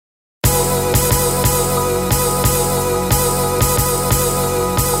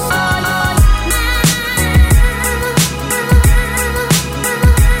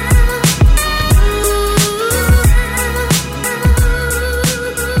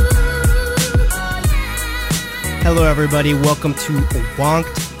Hello, everybody. Welcome to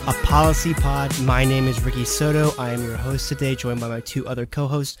Wonked, a policy pod. My name is Ricky Soto. I am your host today, joined by my two other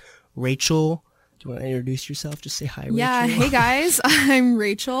co-hosts, Rachel. Do you want to introduce yourself? Just say hi, Rachel. Yeah, hey guys. I'm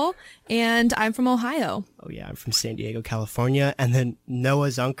Rachel, and I'm from Ohio. Oh, yeah, I'm from San Diego, California. And then Noah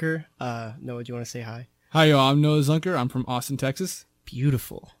Zunker. Noah, do you want to say hi? Hi, y'all. I'm Noah Zunker. I'm from Austin, Texas.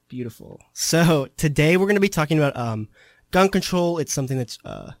 Beautiful, beautiful. So today we're going to be talking about gun control. It's something that's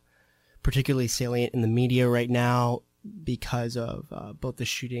particularly salient in the media right now because of both the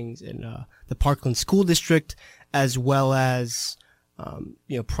shootings in the Parkland School District as well as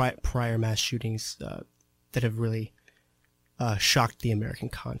prior mass shootings that have really shocked the American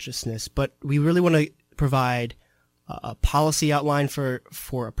consciousness. But we really want to provide a policy outline for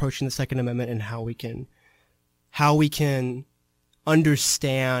approaching the Second Amendment and how we can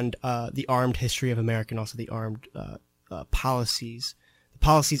understand the armed history of America and also the armed policies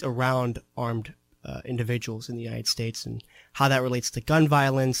around armed individuals in the United States and how that relates to gun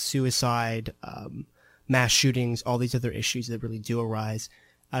violence, suicide, mass shootings, all these other issues that really do arise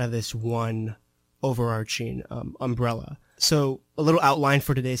out of this one overarching umbrella. So a little outline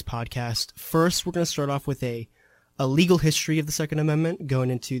for today's podcast. First, we're going to start off with a legal history of the Second Amendment, going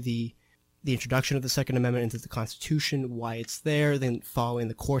into the introduction of the Second Amendment into the Constitution, why it's there, then following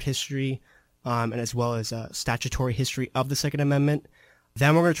the court history, and as well as statutory history of the Second Amendment.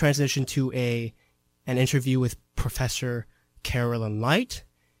 Then we're going to transition to an interview with Professor Carolyn Light,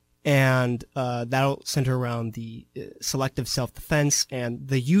 and that'll center around the selective self-defense and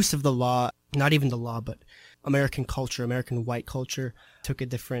the use of the law, not even the law, but American culture, American white culture, took a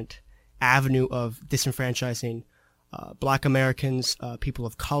different avenue of disenfranchising Black Americans, people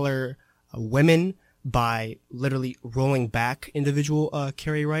of color, women, by literally rolling back individual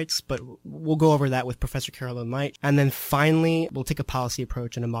carry rights, but we'll go over that with Professor Carolyn Light. And then finally, we'll take a policy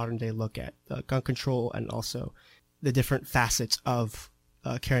approach and a modern day look at gun control and also the different facets of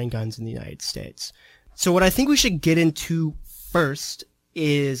carrying guns in the United States. So what I think we should get into first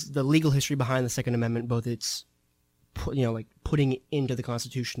is the legal history behind the Second Amendment, both its, putting it into the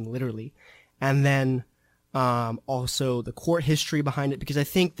Constitution literally, and then also the court history behind it, because I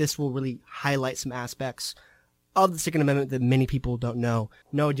think this will really highlight some aspects of the Second Amendment that many people don't know.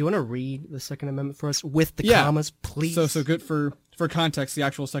 Noah, do you want to read the Second Amendment for us with the commas, please? So good for context, the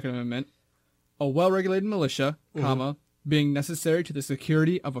actual Second Amendment. A well-regulated militia, comma, being necessary to the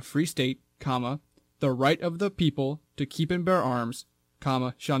security of a free state, comma, the right of the people to keep and bear arms,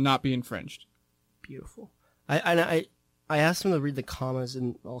 comma, shall not be infringed. Beautiful. I asked him to read the commas,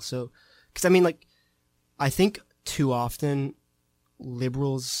 and also, because I think too often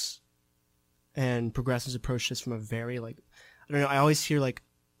liberals and progressives approach this from a very I don't know, I always hear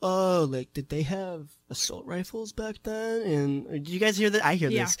did they have assault rifles back then? And did you guys hear that? I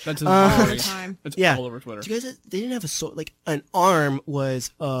hear this. That's all the time. It's yeah. all over Twitter. Do you guys, they didn't have assault, an arm was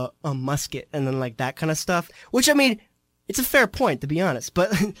a musket and then that kind of stuff, which it's a fair point to be honest,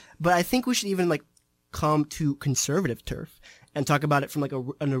 but I think we should even come to conservative turf and talk about it from an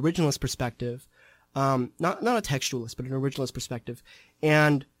originalist perspective. Not a textualist, but an originalist perspective.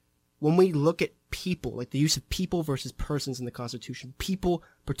 And when we look at people, the use of people versus persons in the Constitution, people,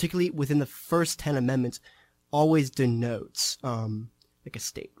 particularly within the first 10 amendments, always denotes, a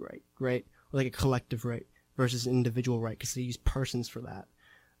state right? Or a collective right versus an individual right, because they use persons for that.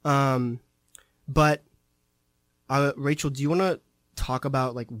 But, Rachel, do you want to talk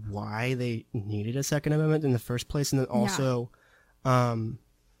about, why they needed a Second Amendment in the first place? And then also,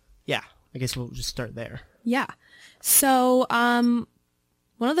 I guess we'll just start there. Yeah. So,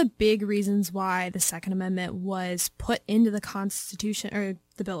 one of the big reasons why the Second Amendment was put into the Constitution, or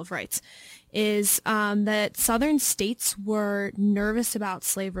the Bill of Rights, is that Southern states were nervous about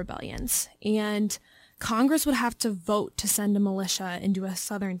slave rebellions, and Congress would have to vote to send a militia into a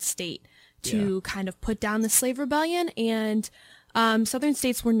Southern state to kind of put down the slave rebellion, and Southern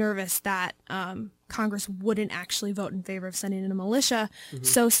states were nervous that Congress wouldn't actually vote in favor of sending in a militia. Mm-hmm.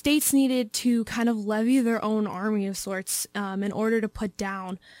 So states needed to kind of levy their own army of sorts in order to put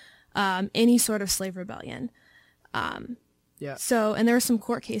down any sort of slave rebellion. So, and there were some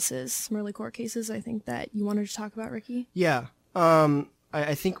early court cases, I think, that you wanted to talk about, Ricky? Yeah.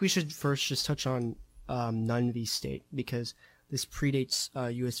 I think we should first just touch on Nunn v. State, because this predates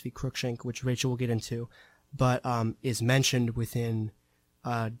U.S. v. Cruikshank, which Rachel will get into, but is mentioned within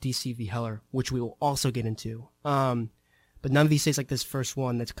D.C. v. Heller, which we will also get into. But Nunn v. State's this first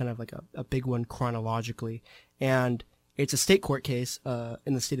one that's kind of a big one chronologically. And it's a state court case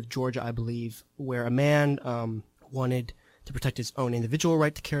in the state of Georgia, I believe, where a man wanted to protect his own individual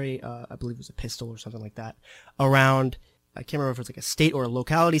right to carry, I believe it was a pistol or something like that, around, I can't remember if it was a state or a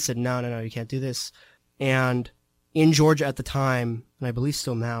locality, said, no, you can't do this. And in Georgia at the time, and I believe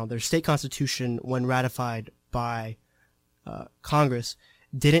still now, their state constitution, when ratified by Congress,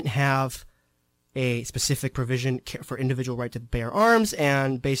 didn't have a specific provision for individual right to bear arms,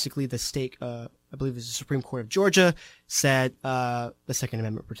 and basically the state, I believe it was the Supreme Court of Georgia, said the Second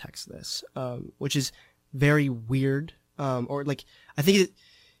Amendment protects this, which is very weird. Or like, I think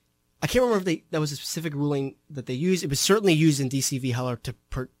I can't remember if that was a specific ruling that they used. It was certainly used in DC v. Heller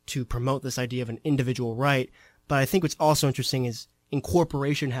to promote this idea of an individual right. But I think what's also interesting is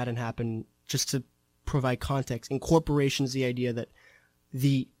incorporation hadn't happened. Just to provide context, incorporation is the idea that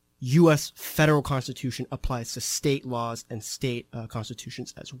the U.S. federal constitution applies to state laws and state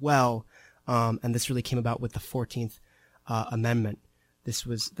constitutions as well. And this really came about with the 14th Amendment. This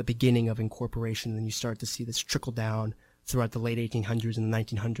was the beginning of incorporation. And you start to see this trickle down throughout the late 1800s and the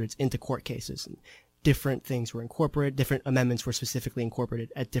 1900s into court cases. And different things were incorporated. Different amendments were specifically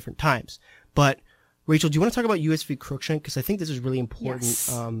incorporated at different times. But Rachel, do you want to talk about U.S. v. Cruikshank? Because I think this is really important,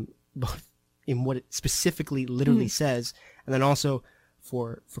 Yes. Both in what it specifically literally says, and then also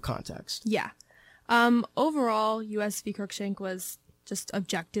for context. Yeah. Overall, U.S. v. Cruikshank was just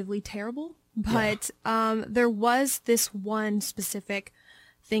objectively terrible, but there was this one specific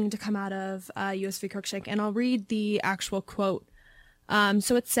thing to come out of U.S. v. Cruikshank, and I'll read the actual quote.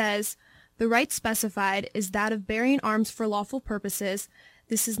 So it says, "The right specified is that of bearing arms for lawful purposes.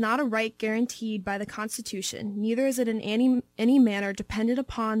 This is not a right guaranteed by the Constitution, neither is it in any manner dependent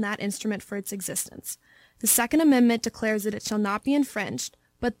upon that instrument for its existence. The Second Amendment declares that it shall not be infringed,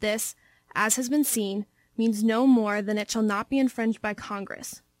 but this, as has been seen, means no more than it shall not be infringed by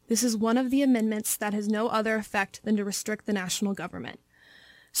Congress. This is one of the amendments that has no other effect than to restrict the national government."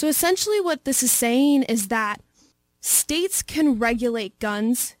 So essentially what this is saying is that states can regulate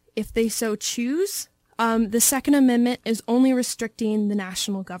guns if they so choose. The Second Amendment is only restricting the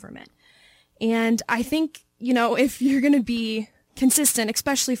national government. And I think, if you're going to be consistent,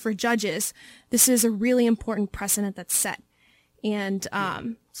 especially for judges, this is a really important precedent that's set. And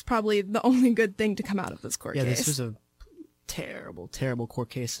it's probably the only good thing to come out of this court case. Yeah, this was a terrible, terrible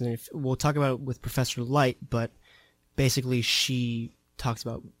court case. And we'll talk about it with Professor Light, but basically she talks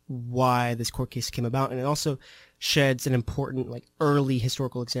about why this court case came about. And it also sheds an important, early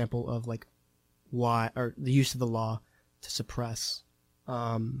historical example of, why, or the use of the law to suppress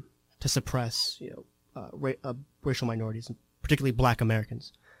racial minorities, particularly Black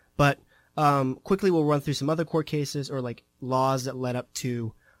Americans. But quickly, we'll run through some other court cases or laws that led up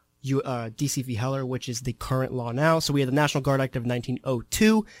to DC v. Heller, which is the current law now. So we have the National Guard Act of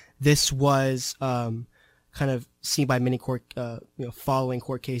 1902. This was kind of seen by many following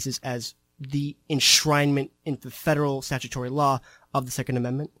court cases as the enshrinement into federal statutory law of the Second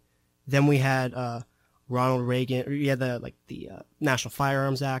Amendment. Then we had Ronald Reagan, or you had the National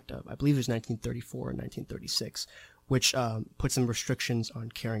Firearms Act of, I believe it was 1934 and 1936, which put some restrictions on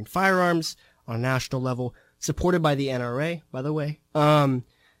carrying firearms on a national level, supported by the NRA, by the way. Then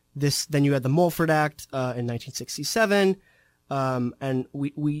you had the Mulford Act in 1967, and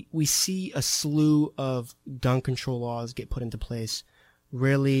we see a slew of gun control laws get put into place,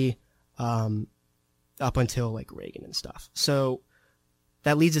 really up until Reagan and stuff. So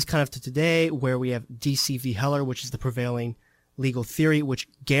that leads us kind of to today, where we have DC v. Heller, which is the prevailing legal theory, which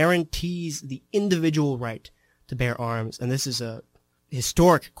guarantees the individual right to bear arms. And this is a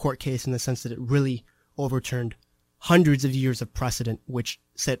historic court case in the sense that it really overturned hundreds of years of precedent, which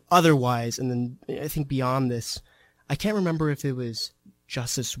said otherwise. And then I think beyond this, I can't remember if it was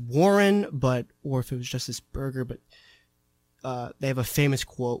Justice Warren, or if it was Justice Berger, but they have a famous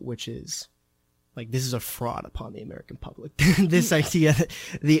quote, which is, this is a fraud upon the American public. This idea,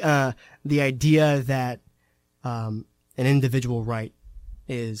 the idea that an individual right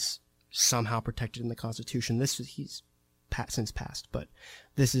is somehow protected in the Constitution. He's since passed, but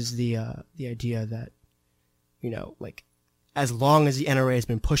this is the idea that, as long as the NRA has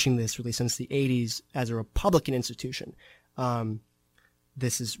been pushing this really since the 80s as a Republican institution,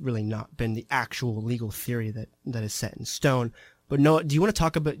 this has really not been the actual legal theory that is set in stone. But Noah, do you want to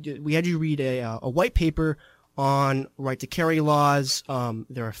talk about? We had you read a white paper on right to carry laws,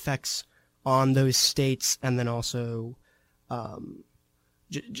 their effects on those states, and then also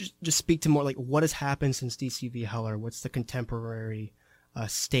just speak to more what has happened since DC v. Heller. What's the contemporary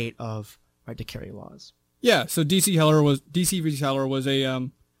state of right to carry laws? Yeah, so DC v. Heller was a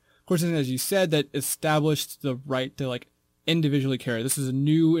course, as you said, that established the right to individually carry. This is a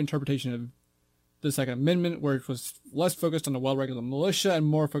new interpretation of the Second Amendment, where it was less focused on the well-regulated militia and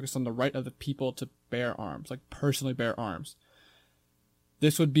more focused on the right of the people to bear arms, personally bear arms.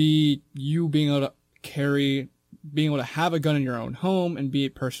 This would be you being able to have a gun in your own home and be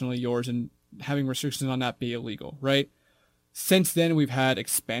it personally yours and having restrictions on that be illegal, right? Since then, we've had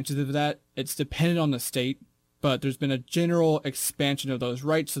expansions of that. It's dependent on the state, but there's been a general expansion of those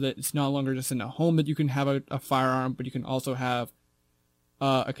rights so that it's no longer just in a home that you can have a firearm, but you can also have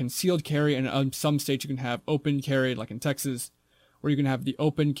a concealed carry, and in some states you can have open carry, like in Texas, where you can have the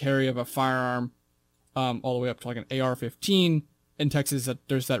open carry of a firearm all the way up to like an AR-15. In Texas,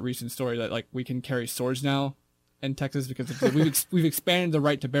 there's that recent story that like we can carry swords now in Texas because we've expanded the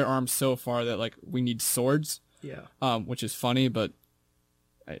right to bear arms so far that like we need swords. Yeah. Which is funny, but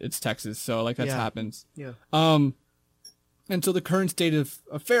it's Texas, so like that happens. Yeah. And so the current state of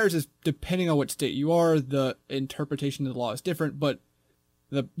affairs is, depending on what state you are, the interpretation of the law is different, but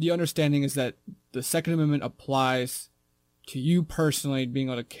the understanding is that the Second Amendment applies to you personally being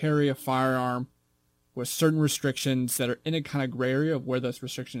able to carry a firearm with certain restrictions that are in a kind of gray area of where those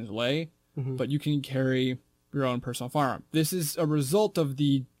restrictions lay, but you can carry your own personal firearm. This is a result of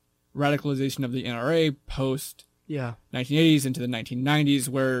the radicalization of the NRA post 1980s into the 1990s,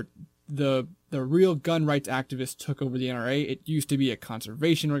 where the real gun rights activists took over the NRA. It used to be a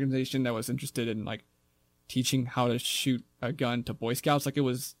conservation organization that was interested in like teaching how to shoot a gun to Boy Scouts. Like it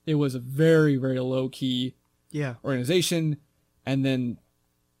was a very, very low key organization. And then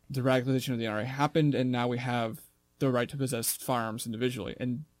the radicalization of the NRA happened, and now we have the right to possess firearms individually.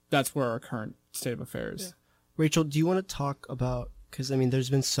 And that's where our current state of affairs. Yeah. Rachel, do you want to talk about, because I mean, there's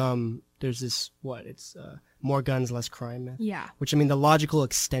this, more guns, less crime myth? Yeah. Which, I mean, the logical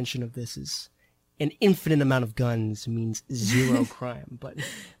extension of this is an infinite amount of guns means zero crime. But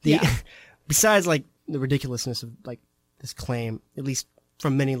besides, like, the ridiculousness of, like, this claim, at least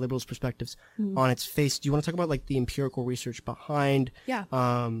from many liberals' perspectives, on its face, do you want to talk about, like, the empirical research behind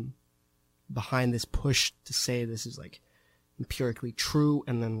this push to say this is, like, empirically true,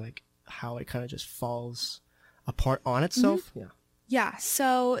 and then, like, how it kind of just falls apart on itself? Yeah,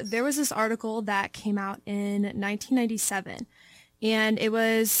 so there was this article that came out in 1997, and it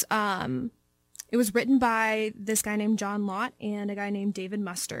was written by this guy named John Lott and a guy named David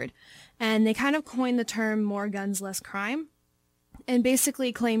Mustard, and they kind of coined the term "more guns, less crime," and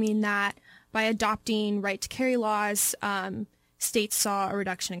basically claiming that by adopting right to carry laws, states saw a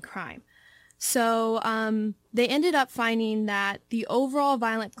reduction in crime. So they ended up finding that the overall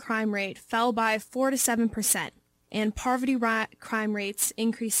violent crime rate fell by 4 to 7%. And poverty crime rates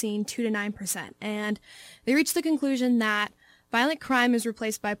increasing 2 to 9%. And they reached the conclusion that violent crime is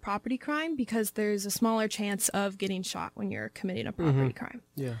replaced by property crime because there's a smaller chance of getting shot when you're committing a property crime.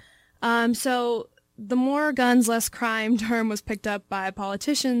 Yeah. So the more guns, less crime term was picked up by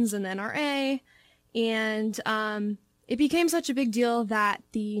politicians and the NRA. And it became such a big deal that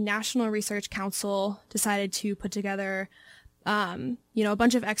the National Research Council decided to put together a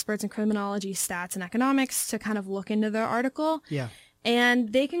bunch of experts in criminology, stats, and economics to kind of look into their article. Yeah.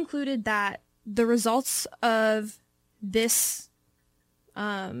 And they concluded that the results of this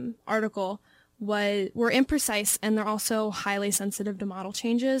article were imprecise, and they're also highly sensitive to model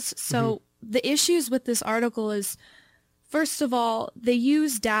changes. So the issues with this article is, first of all, they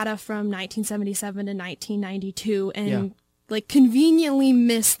use data from 1977 to 1992 and like conveniently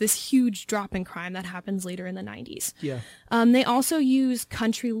miss this huge drop in crime that happens later in the 90s. Yeah. They also use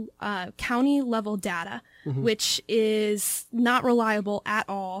county level data, which is not reliable at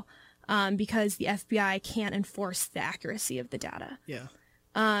all because the FBI can't enforce the accuracy of the data. Yeah.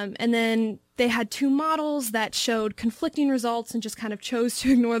 And then they had two models that showed conflicting results and just kind of chose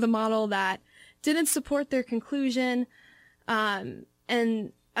to ignore the model that didn't support their conclusion, and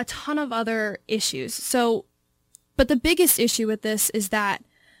a ton of other issues. But the biggest issue with this is that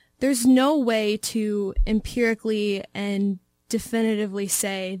there's no way to empirically and definitively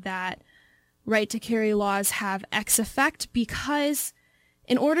say that right to carry laws have X effect, because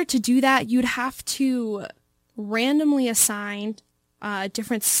in order to do that, you'd have to randomly assign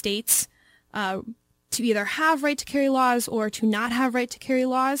different states to either have right to carry laws or to not have right to carry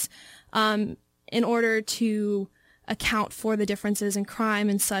laws in order to account for the differences in crime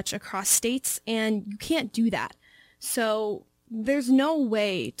and such across states, and you can't do that. So there's no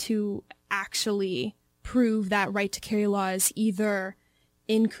way to actually prove that right to carry laws either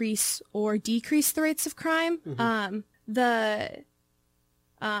increase or decrease the rates of crime. The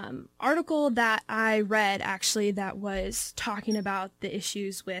article that I read, actually, that was talking about the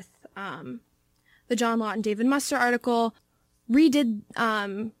issues with the John Lott and David Mustard article, redid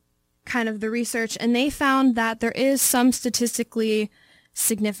kind of the research, and they found that there is some statistically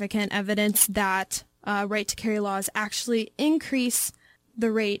significant evidence that right to carry laws actually increase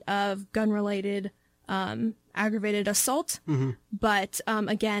the rate of gun-related aggravated assault. But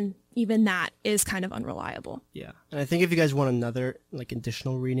again, even that is kind of unreliable. Yeah. And I think if you guys want another, like,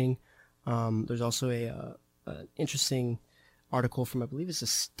 additional reading There's also an interesting article from, I believe it's a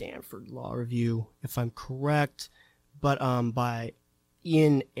Stanford Law Review, if I'm correct, but by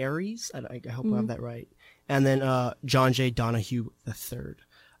Ian Aries. I hope I have that right. And then John J. Donahue III.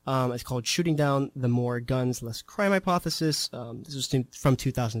 It's called "Shooting Down the More Guns, Less Crime" hypothesis. This was from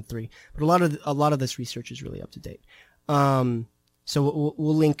 2003, but a lot of this research is really up to date. So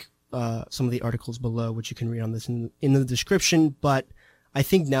we'll link some of the articles below, which you can read on this in the description. But I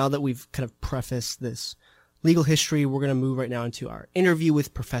think now that we've kind of prefaced this legal history, we're going to move right now into our interview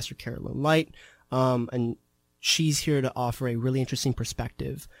with Professor Carolyn Light, and she's here to offer a really interesting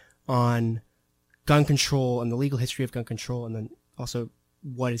perspective on gun control and the legal history of gun control, and then also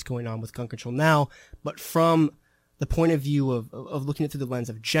what is going on with gun control now, but from the point of view of looking at it through the lens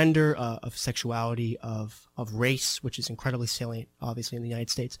of gender, of sexuality, of race, which is incredibly salient, obviously, in the United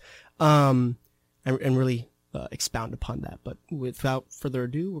States, and really expound upon that. But without further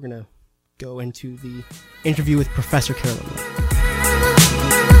ado, we're going to go into the interview with Professor Carolyn Light.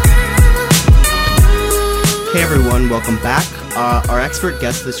 Hey everyone, welcome back. Our expert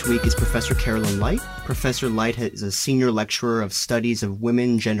guest this week is Professor Carolyn Light. Professor Light is a senior lecturer of studies of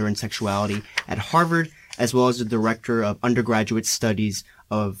women, gender, and sexuality at Harvard, as well as the director of undergraduate studies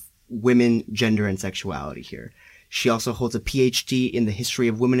of women, gender, and sexuality here. She also holds a PhD in the history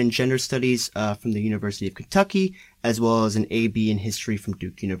of women and gender studies from the University of Kentucky, as well as an AB in history from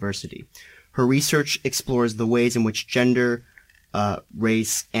Duke University. Her research explores the ways in which gender,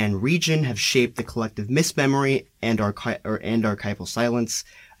 race, and region have shaped the collective mismemory and archival silence.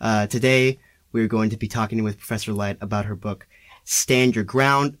 Today, we're going to be talking with Professor Light about her book, Stand Your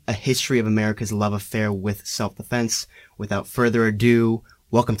Ground, A History of America's Love Affair with Self-Defense. Without further ado,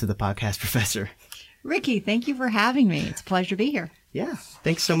 welcome to the podcast, Professor. Ricky, thank you for having me. It's a pleasure to be here. Yeah,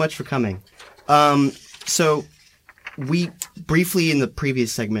 thanks so much for coming. So we briefly in the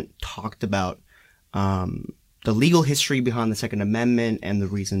previous segment talked about the legal history behind the Second Amendment and the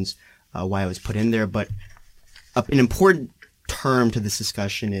reasons why it was put in there, but an important term to this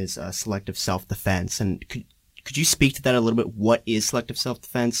discussion is selective self-defense. And could you speak to that a little bit? What is selective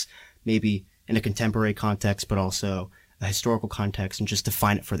self-defense, maybe in a contemporary context, but also a historical context, and just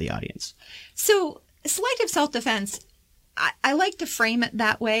define it for the audience? So selective self-defense, I like to frame it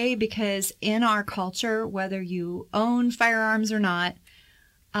that way because in our culture, whether you own firearms or not,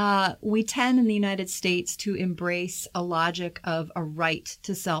 we tend in the United States to embrace a logic of a right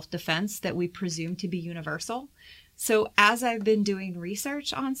to self-defense that we presume to be universal. So as I've been doing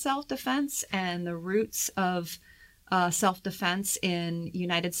research on self-defense and the roots of self-defense in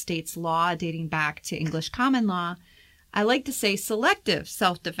United States law dating back to English common law, I like to say selective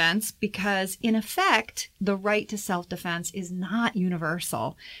self-defense because, in effect, the right to self-defense is not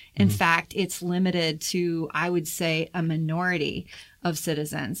universal. In fact, it's limited to, I would say, a minority of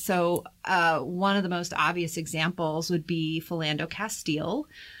citizens. So one of the most obvious examples would be Philando Castile,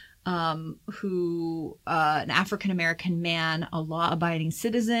 who an African-American man, a law-abiding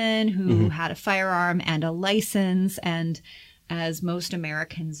citizen who had a firearm and a license, and as most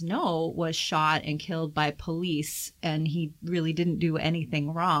Americans know, was shot and killed by police, and he really didn't do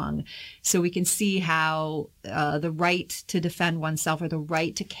anything wrong. So we can see how the right to defend oneself, or the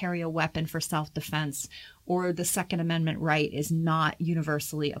right to carry a weapon for self-defense, or the Second Amendment right is not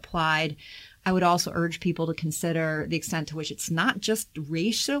universally applied. I would also urge people to consider the extent to which it's not just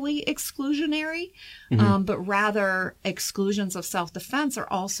racially exclusionary, but rather exclusions of self-defense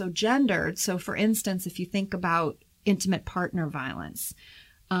are also gendered. So for instance, if you think about intimate partner violence,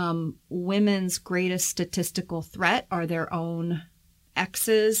 women's greatest statistical threat are their own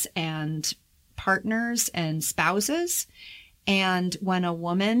exes and partners and spouses. And when a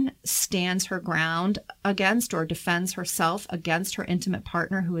woman stands her ground against or defends herself against her intimate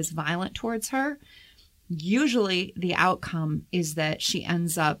partner who is violent towards her, usually the outcome is that she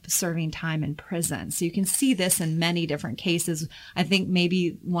ends up serving time in prison. So you can see this in many different cases. I think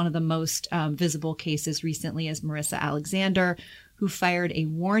maybe one of the most visible cases recently is Marissa Alexander, who fired a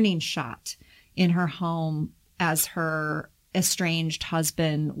warning shot in her home as her estranged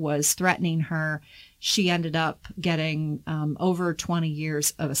husband was threatening her. She ended up getting over 20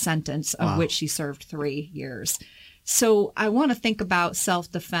 years of a sentence, of which she served 3 years. So I want to think about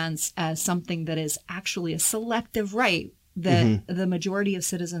self-defense as something that is actually a selective right that the majority of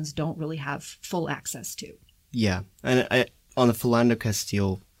citizens don't really have full access to. Yeah. And on the Philando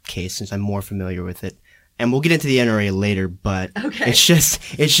Castile case, since I'm more familiar with it, and we'll get into the NRA later, but it's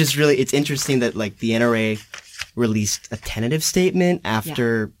just really, it's interesting that like the NRA released a tentative statement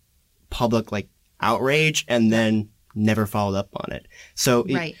after public outrage and then never followed up on it. So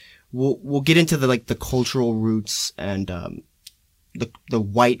we'll get into the cultural roots and the the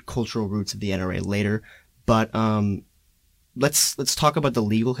white cultural roots of the NRA later. But let's talk about the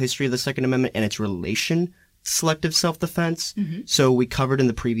legal history of the Second Amendment and its relation to selective self-defense. So we covered in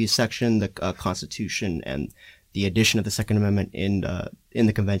the previous section the Constitution and the addition of the Second Amendment in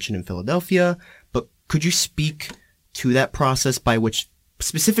the convention in Philadelphia. But could you speak to that process by which,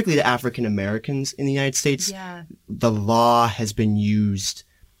 specifically to African Americans in the United States, the law has been used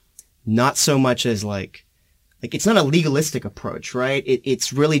not so much as like it's not a legalistic approach, right?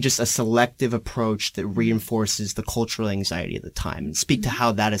 It's really just a selective approach that reinforces the cultural anxiety of the time. And speak to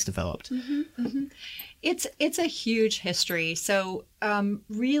how that has developed. It's a huge history. So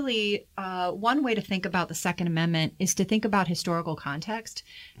really, one way to think about the Second Amendment is to think about historical context.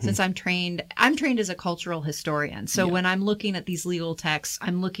 Since I'm trained as a cultural historian. So when I'm looking at these legal texts,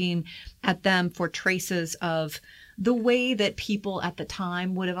 I'm looking at them for traces of the way that people at the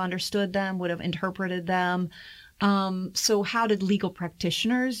time would have understood them, would have interpreted them. So how did legal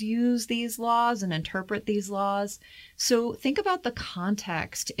practitioners use these laws and interpret these laws? So think about the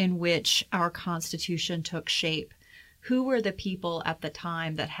context in which our Constitution took shape. Who were the people at the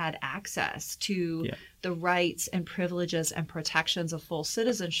time that had access to the rights and privileges and protections of full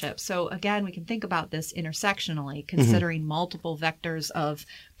citizenship? So again, we can think about this intersectionally, considering multiple vectors of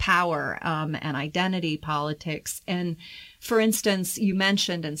power and identity politics. And for instance, you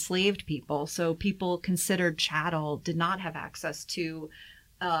mentioned enslaved people. So people considered chattel did not have access to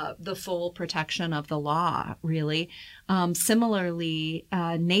the full protection of the law, really. Similarly,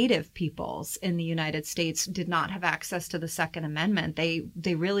 Native peoples in the United States did not have access to the Second Amendment.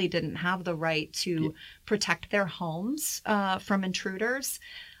 They really didn't have the right to protect their homes from intruders.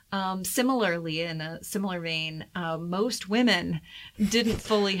 Similarly, in a similar vein, most women didn't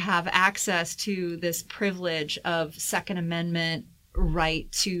fully have access to this privilege of Second Amendment right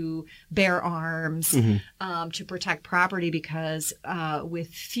to bear arms, to protect property, because with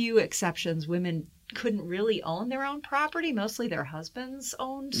few exceptions, women couldn't really own their own property. Mostly their husbands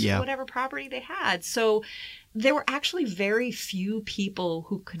owned whatever property they had. So there were actually very few people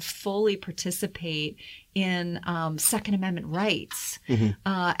who could fully participate in Second Amendment rights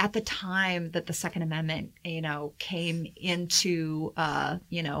at the time that the Second Amendment, came into,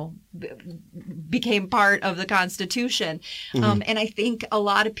 became part of the Constitution. And I think a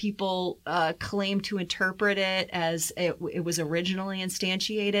lot of people claim to interpret it as it was originally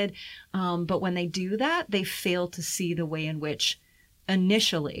instantiated. But when they do that, they fail to see the way in which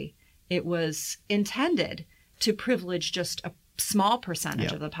initially it was intended to privilege just a small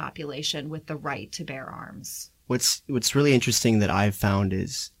percentage of the population with the right to bear arms. What's really interesting that I've found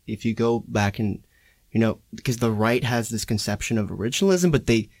is if you go back and, because the right has this conception of originalism, but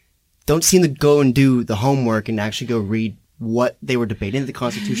they don't seem to go and do the homework and actually go read what they were debating at the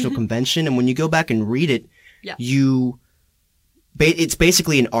Constitutional Convention. And when you go back and read it, it's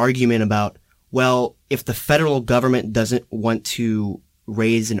basically an argument about, well, if the federal government doesn't want to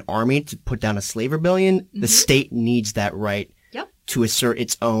raise an army to put down a slave rebellion, the state needs that right to assert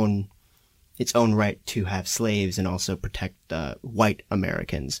its own right to have slaves and also protect white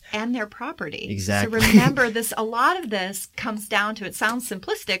Americans and their property. Exactly. So remember, a lot of this comes down to, it sounds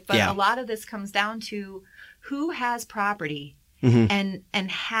simplistic, but a lot of this comes down to who has property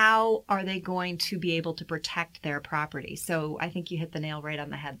and how are they going to be able to protect their property. So I think you hit the nail right on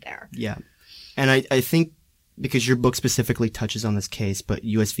the head there. Yeah. And I think, because your book specifically touches on this case, but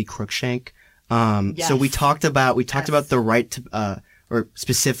U.S. v. Cruikshank. So we talked about the right to, or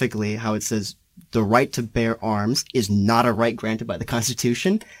specifically how it says the right to bear arms is not a right granted by the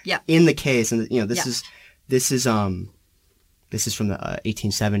Constitution. Yeah. In the case, and this is from the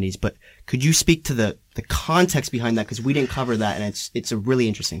 1870s. But could you speak to the context behind that, because we didn't cover that, and it's a really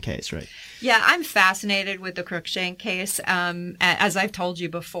interesting case, right? Yeah, I'm fascinated with the Cruikshank case, as I've told you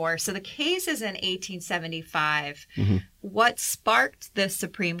before. So the case is in 1875. What sparked the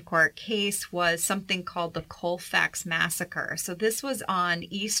Supreme Court case was something called the Colfax Massacre. So this was on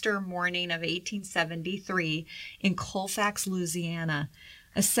Easter morning of 1873 in Colfax, Louisiana.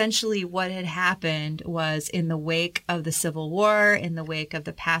 Essentially, what had happened was, in the wake of the Civil War, in the wake of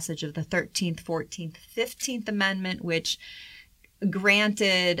the passage of the 13th, 14th, 15th Amendment, which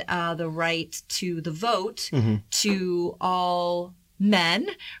granted the right to the vote to all men,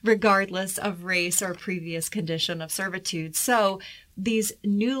 regardless of race or previous condition of servitude. So these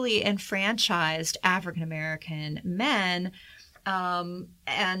newly enfranchised African American men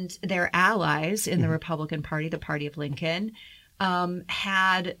and their allies in the Republican Party, the Party of Lincoln,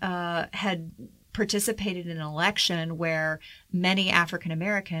 had participated in an election where many African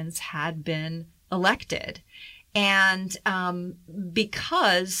Americans had been elected. And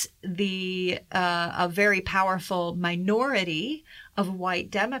because a very powerful minority of white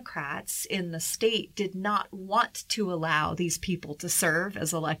Democrats in the state did not want to allow these people to serve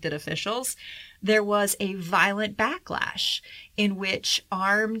as elected officials, there was a violent backlash in which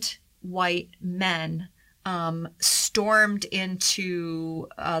armed white men stormed into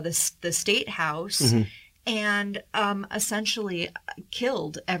the state house and essentially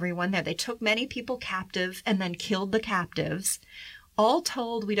killed everyone there. They took many people captive and then killed the captives. All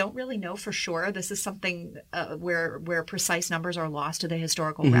told, we don't really know for sure. This is something where precise numbers are lost to the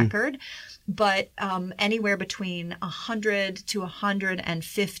historical record. But anywhere between 100 to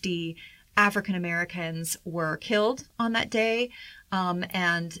 150 African Americans were killed on that day,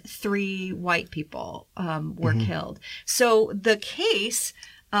 and 3 white people were killed. So the case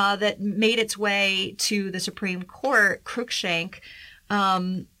that made its way to the Supreme Court, Cruikshank,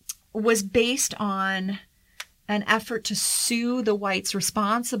 was based on an effort to sue the whites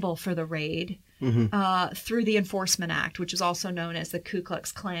responsible for the raid through the Enforcement Act, which is also known as the Ku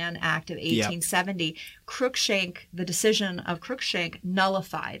Klux Klan Act of 1870. Yep. Cruikshank, the decision of Cruikshank,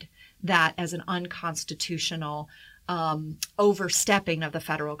 nullified that as an unconstitutional overstepping of the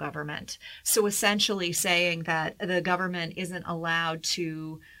federal government. So essentially saying that the government isn't allowed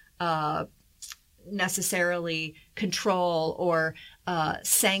to necessarily control or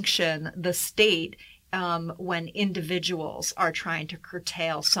sanction the state when individuals are trying to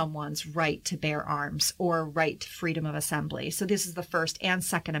curtail someone's right to bear arms or right to freedom of assembly. So this is the First and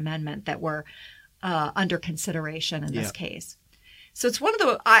Second Amendment that were under consideration in this case. So it's one of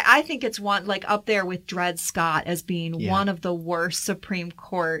the, I think it's one like up there with Dred Scott as being one of the worst Supreme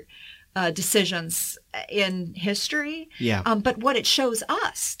Court decisions in history. But what it shows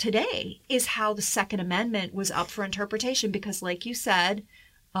us today is how the Second Amendment was up for interpretation, because like you said,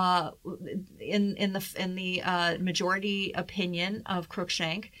 in the majority opinion of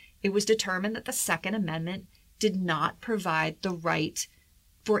Cruikshank, it was determined that the Second Amendment did not provide the right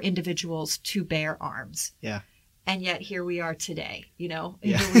for individuals to bear arms. And yet here we are today, here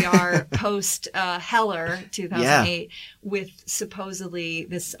we are post Heller 2008 with supposedly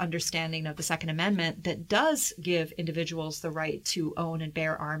this understanding of the Second Amendment that does give individuals the right to own and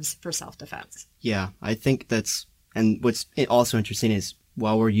bear arms for self-defense. Yeah, I think that's, and what's also interesting is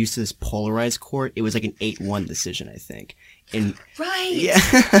while we're used to this polarized court, it was like an 8-1 decision, I think. Right.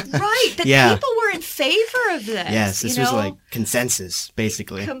 Right. The people were in favor of this. Yes, this was like consensus,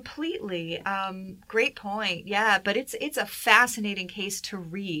 basically. Completely. Great point. Yeah, but it's a fascinating case to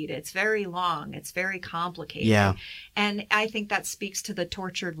read. It's very long. It's very complicated. Yeah. And I think that speaks to the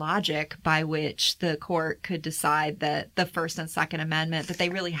tortured logic by which the court could decide that the First and Second Amendment, that they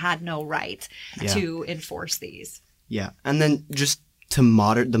really had no right to enforce these. Yeah. And then just to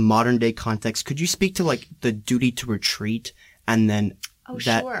the modern day context, could you speak to like the duty to retreat, and then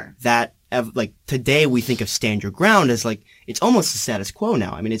that like today we think of stand your ground as like it's almost the status quo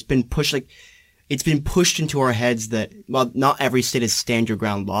now. I mean, it's been pushed into our heads that not every state has stand your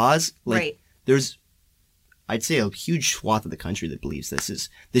ground laws. Like there's, I'd say, a huge swath of the country that believes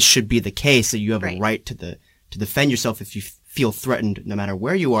this should be the case, that you have a right to defend yourself if you feel threatened, no matter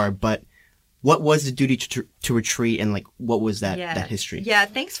where you are. But what was the duty to retreat, and like what was that history? Yeah,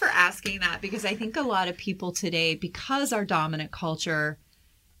 thanks for asking that, because I think a lot of people today, because our dominant culture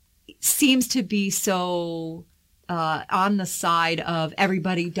seems to be so on the side of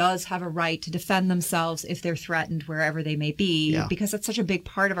everybody does have a right to defend themselves if they're threatened wherever they may be, because it's such a big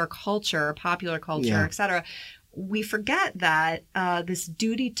part of our culture, popular culture, etc. We forget that this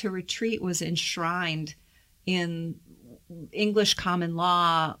duty to retreat was enshrined in English common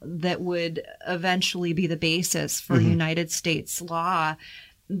law that would eventually be the basis for United States law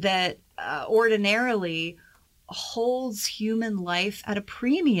that ordinarily holds human life at a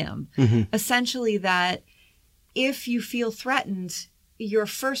premium. Essentially that if you feel threatened, your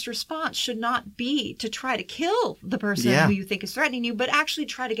first response should not be to try to kill the person who you think is threatening you, but actually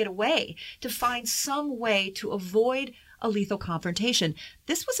try to get away, to find some way to avoid a lethal confrontation.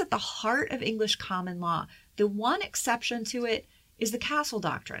 This was at the heart of English common law. The one exception to it is the Castle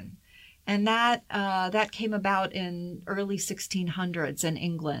Doctrine, and that came about in early 1600s in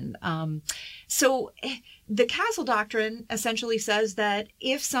England. So the Castle Doctrine essentially says that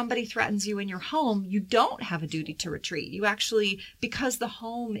if somebody threatens you in your home, you don't have a duty to retreat. You actually, because the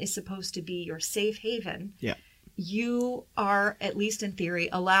home is supposed to be your safe haven, you are, at least in theory,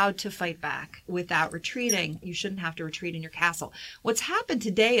 allowed to fight back without retreating. You shouldn't have to retreat in your castle. What's happened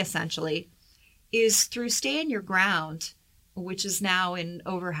today, essentially, is through Stand Your Ground, which is now in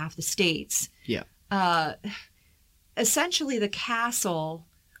over half the states. Essentially, the castle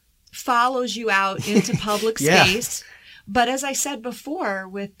follows you out into public space, But as I said before,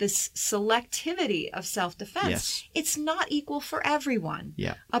 with this selectivity of self-defense, Yes. it's not equal for everyone.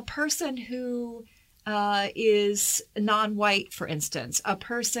 Yeah. A person who is non-white, for instance, a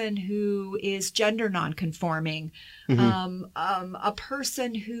person who is gender non-conforming, a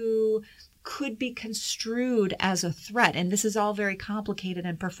person who could be construed as a threat, and this is all very complicated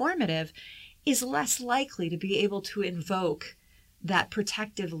and performative, is less likely to be able to invoke that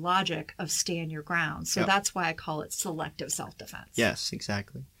protective logic of stand your ground. So Yep. that's why I call it selective self-defense. Yes,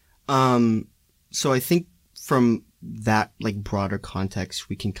 exactly. So I think from that like broader context,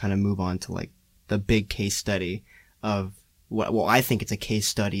 we can kind of move on to like the big case study of well, I think it's a case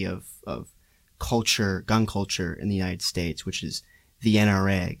study of culture, gun culture in the United States, which is the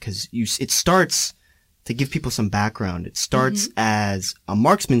NRA. Because it starts, to give people some background, it starts as a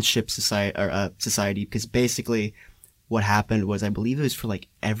marksmanship society, because basically what happened was, I believe it was for like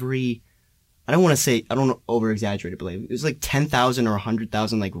every, I don't want to over exaggerate it, but like, it was like 10,000 or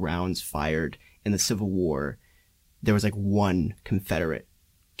 100,000 like rounds fired in the Civil War. There was like one Confederate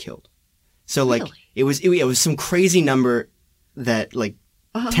killed. So like Really? it was some crazy number that like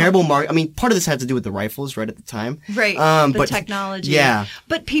terrible mark. I mean, part of this had to do with the rifles right at the time. Right. The but technology. Yeah.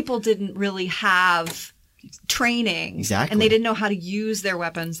 But people didn't really have training. Exactly. And they didn't know how to use their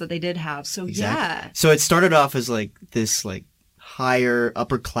weapons that they did have. So Exactly. yeah. So it started off as like this like higher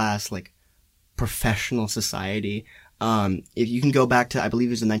upper class like professional society. If you can go back to, I believe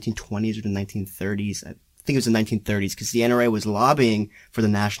it was the 1920s or the 1930s. I think it was the 1930s, because the NRA was lobbying for the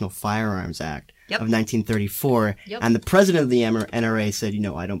National Firearms Act Yep. of 1934, Yep. and the president of the NRA said,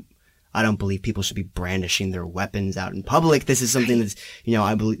 I don't believe people should be brandishing their weapons out in public. This is something that's,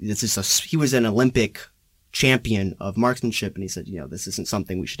 I believe this is he was an Olympic champion of marksmanship, and he said, this isn't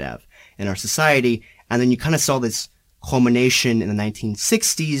something we should have in our society. And then you kind of saw this culmination in the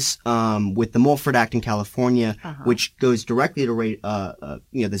 1960s with the Mulford Act in California, which goes directly to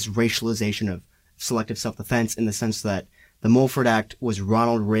this racialization of selective self-defense, in the sense that the Mulford Act was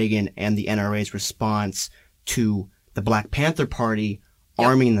Ronald Reagan and the NRA's response to the Black Panther Party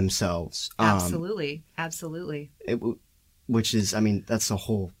arming themselves. Absolutely. Which is, I mean, that's the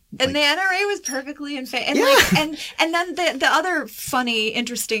whole. And the NRA was perfectly in favor. And, Yeah. and then the other funny,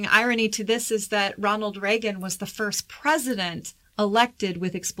 interesting irony to this is that Ronald Reagan was the first president elected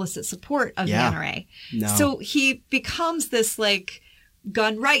with explicit support of Yeah. the NRA. No. So he becomes this like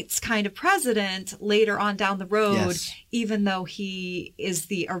gun rights kind of president later on down the road, Yes. even though he is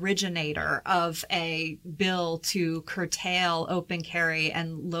the originator of a bill to curtail open carry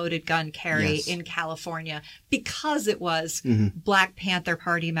and loaded gun carry Yes. in California, because it was Mm-hmm. Black Panther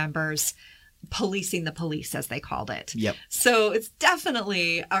Party members policing the police, as they called it. Yep. So it's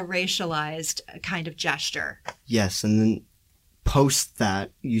definitely a racialized kind of gesture. Yes, and then post that,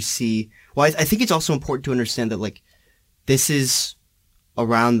 you see. Well, I think it's also important to understand that like this is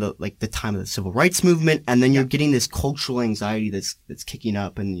around the time of the civil rights movement, and then you're getting this cultural anxiety that's kicking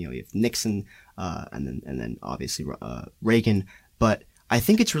up, and you have Nixon, and then obviously Reagan. But I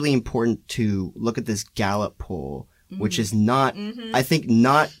think it's really important to look at this Gallup poll, which is not, I think,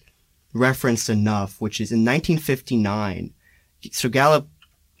 not referenced enough, which is in 1959. So Gallup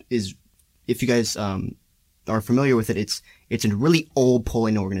is, if you guys are familiar with it, it's a really old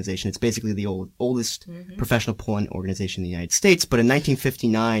polling organization. It's basically the oldest professional polling organization in the United States. But in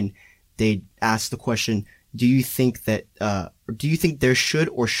 1959, they asked the question: do you think there should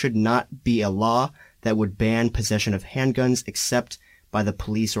or should not be a law that would ban possession of handguns except by the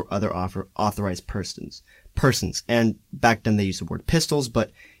police or other authorized persons? And back then they used the word pistols,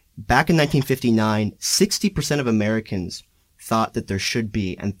 but back in 1959, 60% of Americans thought that there should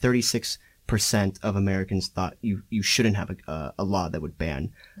be, and 36% of Americans thought you shouldn't have a law that would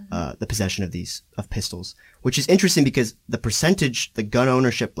ban the possession of pistols, which is interesting because the gun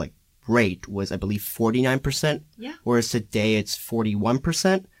ownership rate was, I believe, 49%, whereas today it's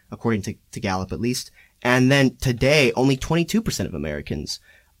 41%, according to Gallup at least. And then today, only 22% of Americans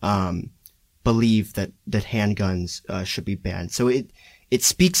believe that handguns should be banned. So it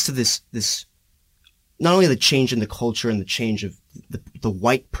speaks to this not only the change in the culture and the change of the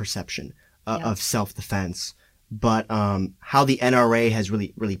white perception of self-defense, but how the NRA has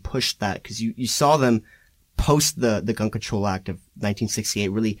really pushed that, because you saw them post the Gun Control Act of 1968,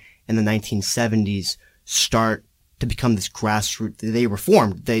 really in the 1970s, start to become this grassroots. They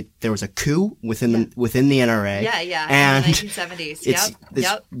reformed. There was a coup within the NRA. And in the 1970s.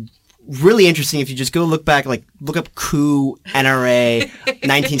 It's really interesting if you just go look up coup NRA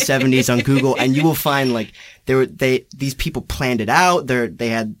 1970s on Google, and you will find these people planned it out. They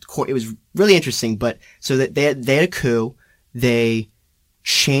had court. It was really interesting. But so that they had a coup. They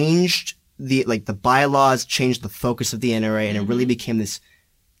changed the bylaws changed the focus of the NRA, and it really became this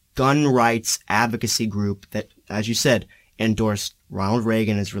gun rights advocacy group that, as you said, endorsed Ronald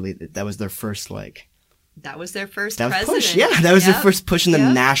Reagan as really, that was their first that was their first that president. push. Yeah, that was their Yep. first push in the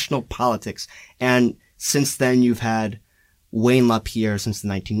Yep. national politics. And since then, you've had Wayne LaPierre since the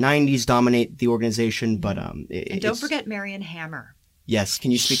 1990s dominate the organization. But And don't it's- forget Marion Hammer. Yes,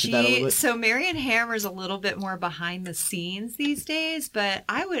 can you speak to that a little bit? So Marion Hammer's a little bit more behind the scenes these days, but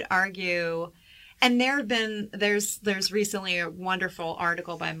I would argue, and there's recently a wonderful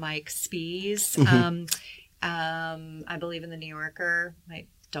article by Mike Spies, I believe in the New Yorker. Might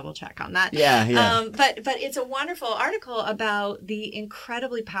double check on that. Yeah. But it's a wonderful article about the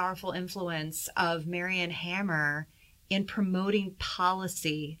incredibly powerful influence of Marion Hammer in promoting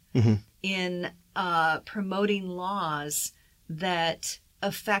policy, in promoting laws that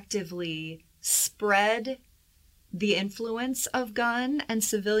effectively spread the influence of gun and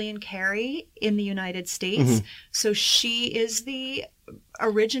civilian carry in the United States. So she is the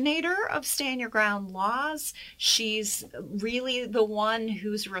originator of Stand Your Ground laws. She's really the one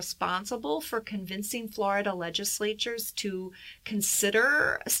who's responsible for convincing Florida legislatures to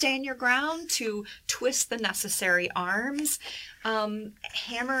consider Stand Your Ground, to twist the necessary arms.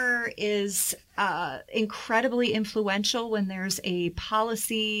 Hammer is incredibly influential when there's a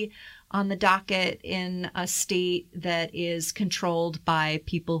policy on the docket in a state that is controlled by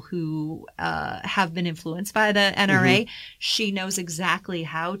people who have been influenced by the NRA. She knows exactly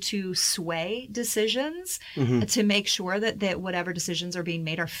how to sway decisions to make sure that whatever decisions are being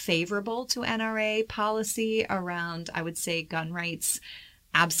made are favorable to NRA policy around, I would say, gun rights,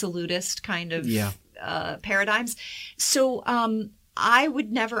 absolutist kind of paradigms. So I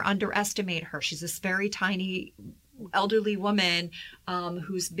would never underestimate her. She's this very tiny elderly woman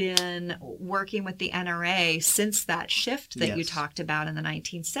who's been working with the NRA since that shift that you talked about in the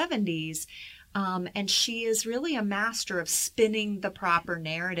 1970s. And she is really a master of spinning the proper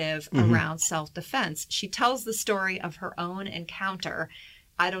narrative around self-defense. She tells the story of her own encounter,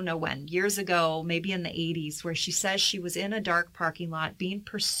 I don't know when, years ago, maybe in the 80s, where she says she was in a dark parking lot being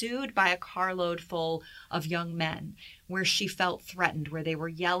pursued by a carload full of young men, where she felt threatened, where they were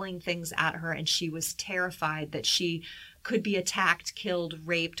yelling things at her, and she was terrified that she could be attacked, killed,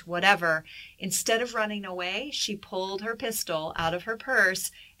 raped, whatever. Instead of running away, she pulled her pistol out of her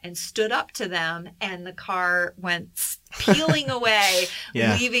purse and stood up to them, and the car went peeling away,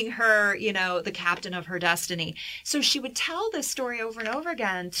 leaving her, the captain of her destiny. So she would tell this story over and over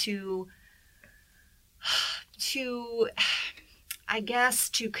again to I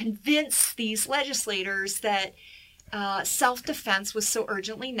guess, to convince these legislators that self-defense was so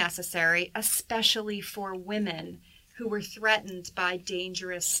urgently necessary, especially for women who were threatened by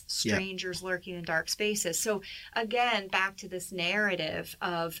dangerous strangers lurking in dark spaces. So again, back to this narrative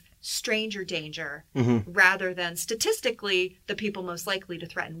of stranger danger, rather than statistically the people most likely to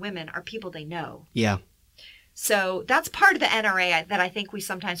threaten women are people they know. Yeah. So that's part of the NRA that I think we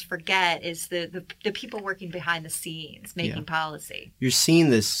sometimes forget is the people working behind the scenes, making policy. You're seeing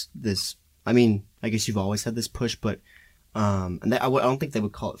this, I mean, I guess you've always had this push, but I don't think they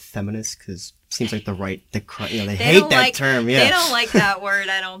would call it feminist because it seems like the right, they hate that term. Yeah. They don't like that word,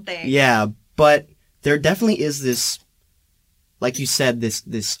 I don't think. Yeah, but there definitely is this, like you said,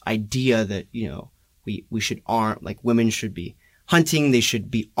 this idea that, we should arm, like women should be hunting, they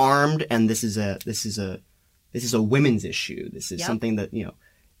should be armed, and this is a women's issue. This is something that,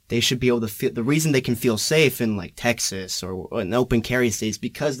 they should be able to feel. The reason they can feel safe in like Texas or in open carry states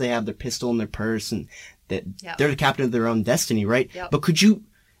because they have their pistol in their purse and that they're the captain of their own destiny, right? Yep. But could you,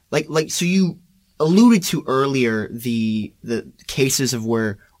 so you alluded to earlier the cases of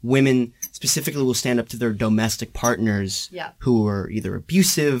where women specifically will stand up to their domestic partners who are either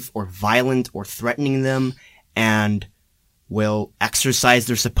abusive or violent or threatening them and will exercise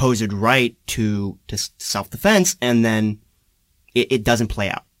their supposed right to self-defense, and then it doesn't play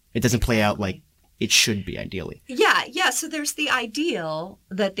out. It doesn't play out like it should be, ideally. Yeah. So there's the ideal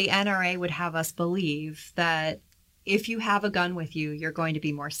that the NRA would have us believe that if you have a gun with you, you're going to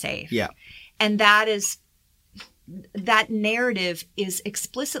be more safe. Yeah. And that narrative is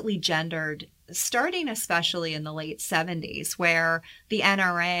explicitly gendered, starting especially in the late 70s, where the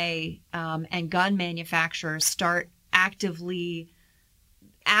NRA and gun manufacturers start actively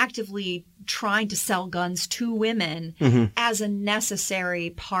trying to sell guns to women as a necessary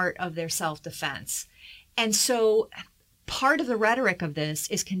part of their self-defense. And so part of the rhetoric of this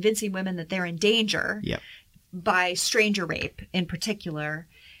is convincing women that they're in danger by stranger rape in particular.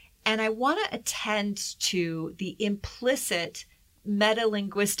 And I want to attend to the implicit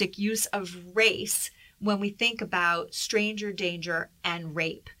metalinguistic use of race when we think about stranger danger and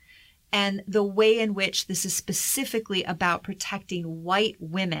rape. and the way in which this is specifically about protecting white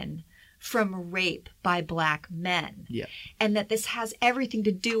women from rape by Black men. Yeah. And that this has everything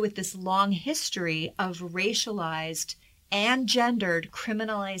to do with this long history of racialized and gendered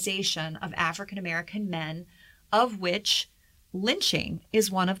criminalization of African American men, of which lynching is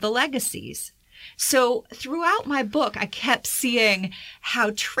one of the legacies. So throughout my book, I kept seeing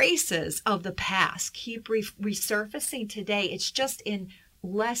how traces of the past keep resurfacing today. It's just in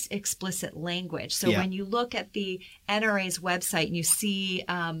less explicit language. So when you look at the NRA's website and you see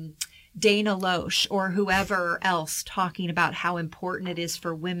Dana Loesch or whoever else talking about how important it is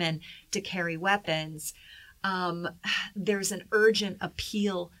for women to carry weapons, there's an urgent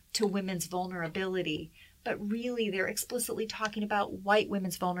appeal to women's vulnerability. But really, they're explicitly talking about white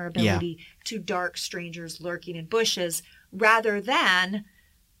women's vulnerability to dark strangers lurking in bushes, rather than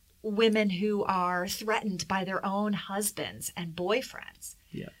women who are threatened by their own husbands and boyfriends.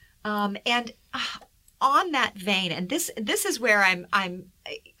 Yeah. And on that vein, and this is where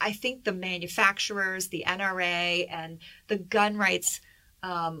I think the manufacturers, the NRA, and the gun rights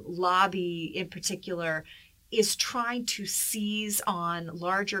lobby in particular is trying to seize on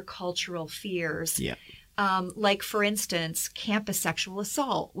larger cultural fears. Yeah. Like, for instance, campus sexual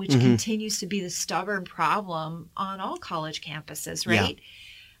assault, which continues to be the stubborn problem on all college campuses, right?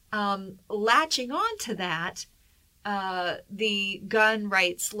 Latching on to that, the gun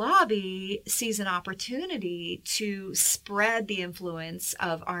rights lobby sees an opportunity to spread the influence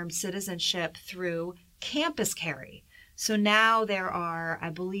of armed citizenship through campus carry. So now there are,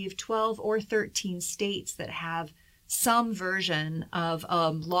 I believe, 12 or 13 states that have some version of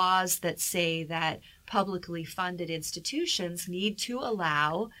laws that say that publicly funded institutions need to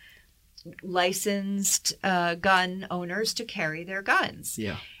allow licensed gun owners to carry their guns.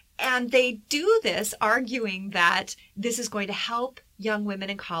 Yeah. And they do this arguing that this is going to help young women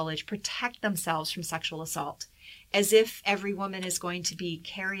in college protect themselves from sexual assault, as if every woman is going to be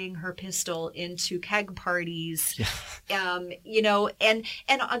carrying her pistol into keg parties. Yeah. And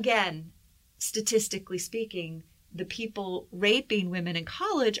again, statistically speaking, the people raping women in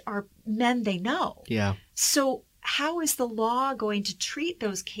college are men they know. Yeah. So how is the law going to treat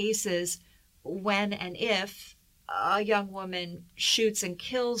those cases when and if a young woman shoots and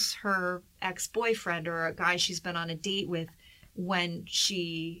kills her ex-boyfriend or a guy she's been on a date with when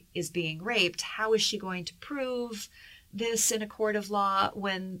she is being raped? How is she going to prove this in a court of law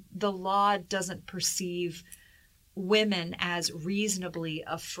when the law doesn't perceive women as reasonably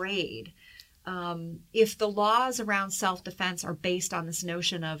afraid? If the laws around self-defense are based on this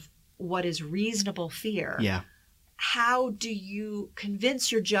notion of what is reasonable fear, how do you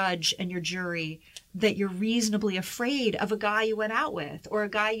convince your judge and your jury that you're reasonably afraid of a guy you went out with or a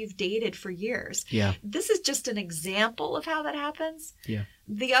guy you've dated for years? Yeah. This is just an example of how that happens. Yeah.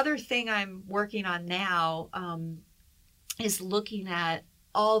 The other thing I'm working on now is looking at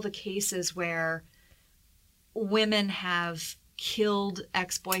all the cases where women have killed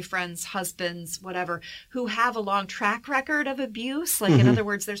ex-boyfriends, husbands, whatever, who have a long track record of abuse. Like, in other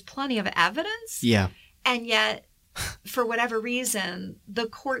words, there's plenty of evidence. Yeah. And yet, for whatever reason, the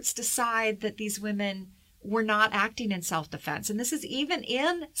courts decide that these women were not acting in self-defense. And this is even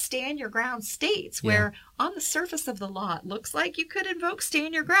in stand your ground states where on the surface of the law, it looks like you could invoke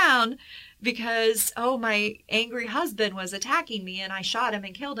stand your ground because, oh, my angry husband was attacking me and I shot him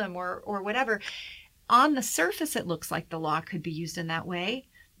and killed him or whatever. On the surface, it looks like the law could be used in that way.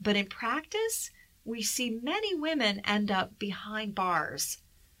 But in practice, we see many women end up behind bars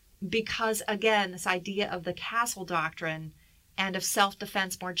because, again, this idea of the castle doctrine and of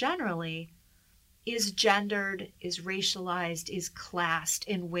self-defense more generally is gendered, is racialized, is classed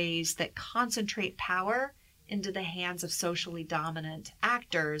in ways that concentrate power into the hands of socially dominant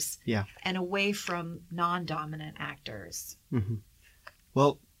actors and away from non-dominant actors. Mm-hmm.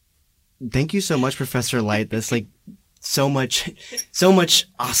 Well, thank you so much, Professor Light. That's like so much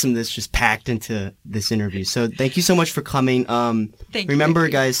awesomeness just packed into this interview. So thank you so much for coming. Remember,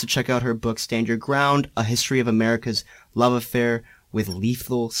 guys, to check out her book, Stand Your Ground, A History of America's Love Affair with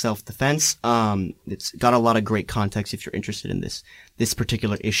Lethal Self-Defense. It's got a lot of great context if you're interested in this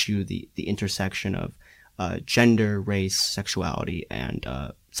particular issue, the intersection of gender, race, sexuality, and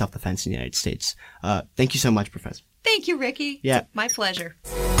self-defense in the United States. Thank you so much, Professor. Thank you, Ricky. Yeah. My pleasure.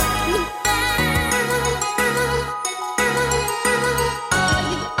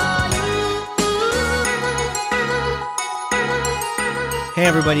 Hey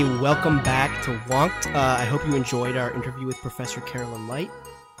everybody, welcome back to Wonked. I hope you enjoyed our interview with Professor Carolyn Light.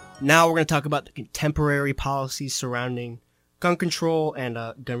 Now we're going to talk about the contemporary policies surrounding gun control and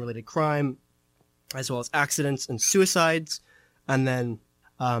gun-related crime, as well as accidents and suicides. And then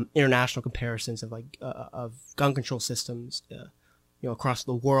international comparisons of of gun control systems, across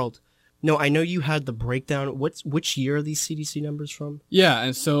the world. No, I know you had the breakdown. Which year are these CDC numbers from? Yeah,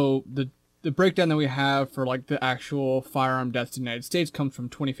 and so the breakdown that we have for like the actual firearm deaths in the United States comes from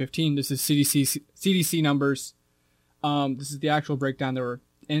 2015. This is CDC numbers. This is the actual breakdown.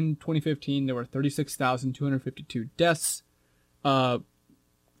 In 2015, there were 36,252 deaths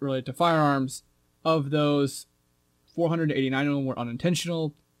related to firearms. Of those, 489 of them were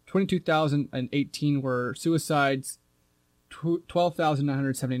unintentional, 22,018 were suicides,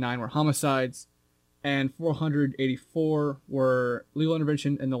 12,979 were homicides, and 484 were legal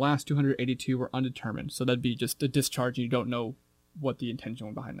intervention, and the last 282 were undetermined. So that'd be just a discharge, and you don't know what the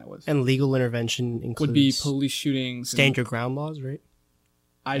intention behind that was. And legal intervention includes would be police shootings, stand your ground laws, right?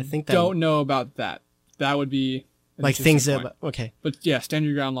 I think don't know about that. That would be like things that okay. But yeah, stand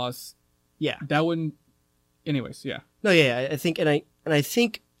your ground laws. Yeah, that wouldn't. Anyways, yeah. No, yeah, I think, and I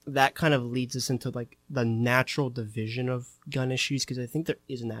think that kind of leads us into like the natural division of gun issues, because I think there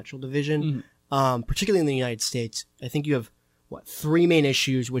is a natural division, particularly in the United States. I think you have three main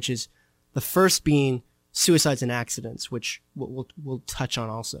issues, which is the first being suicides and accidents, which we'll touch on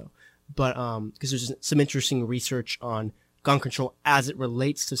also, but because there's some interesting research on gun control as it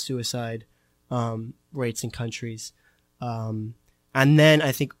relates to suicide rates in countries. And then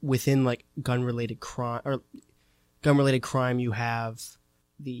I think within like gun-related crime, you have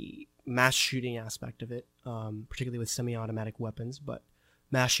the mass shooting aspect of it, particularly with semi-automatic weapons, but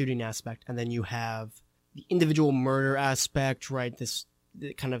mass shooting aspect. And then you have the individual murder aspect, right? This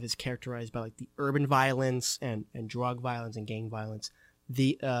kind of is characterized by like the urban violence and drug violence and gang violence,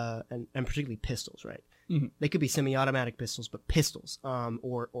 and particularly pistols, right? Mm-hmm. They could be semi-automatic pistols, but pistols,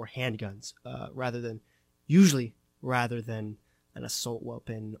 or handguns, rather than an assault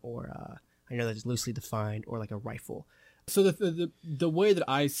weapon, or I know that's loosely defined, or like a rifle. So the way that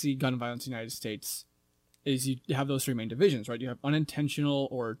I see gun violence in the United States is you have those three main divisions, right? You have unintentional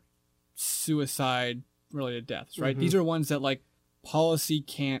or suicide related deaths, right? Mm-hmm. These are ones that like policy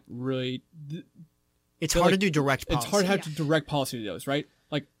can't really. It's hard to do direct policy. It's hard to have to direct policy to those, right?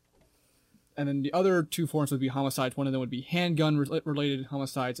 Like, and then the other two forms would be homicides. One of them would be handgun related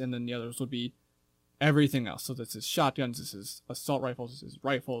homicides, and then the others would be everything else. So this is shotguns, this is assault rifles, this is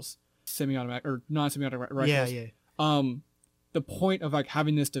rifles, semi-automatic or non-semi-automatic rifles. Yeah. The point of like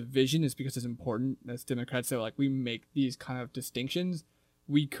having this division is because it's important. As Democrats say, like we make these kind of distinctions.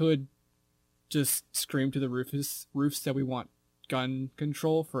 We could just scream to the roofs that we want gun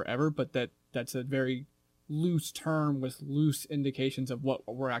control forever, but that's a very loose term with loose indications of what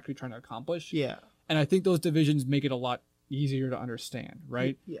we're actually trying to accomplish. Yeah. And I think those divisions make it a lot easier to understand,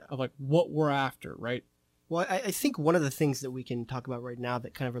 right? Yeah. Of like what we're after, right? Well, I think one of the things that we can talk about right now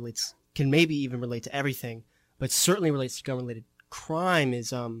that kind of can maybe even relate to everything, but certainly relates to gun-related crime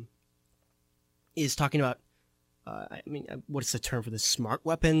is talking about, what's the term for this? Smart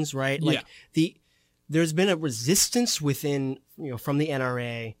weapons, right? Like there's been a resistance within, from the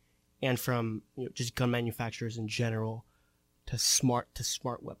NRA and from just gun manufacturers in general to smart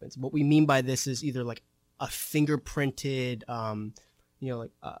weapons. What we mean by this is either like a fingerprinted, a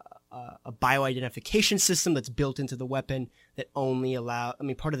bioidentification system that's built into the weapon that only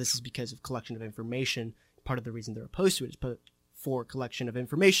part of this is because of collection of information. Part of the reason they're opposed to it is for collection of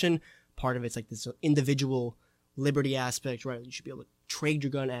information. Part of it's like this individual liberty aspect, right? You should be able to trade your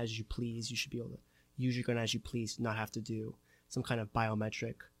gun as you please. You should be able to use your gun as you please, not have to do some kind of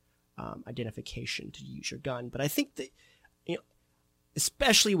biometric identification to use your gun. But I think that,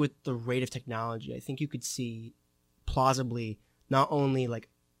 especially with the rate of technology, I think you could see plausibly not only like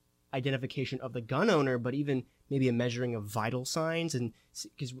identification of the gun owner, but even maybe a measuring of vital signs. And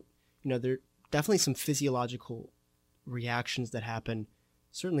because, there are definitely some physiological reactions that happen,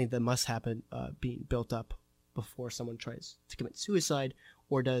 certainly that must happen, being built up before someone tries to commit suicide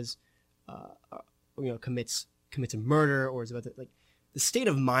or does, commits a murder, or is about like the state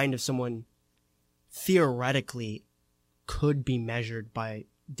of mind of someone theoretically could be measured by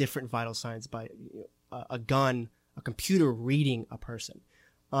different vital signs, by a gun, a computer reading a person.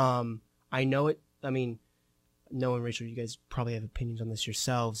 I know it. I mean, Noah and Rachel, you guys probably have opinions on this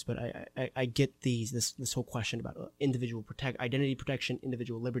yourselves, but I get this whole question about individual identity protection,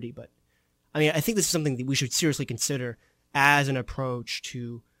 individual liberty. But I mean, I think this is something that we should seriously consider as an approach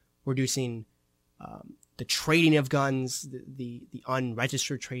to reducing the trading of guns, the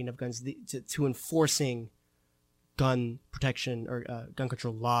unregistered trading of guns, to enforcing gun protection or gun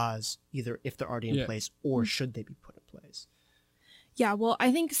control laws, either if they're already in place or should they be put in place. Yeah, well,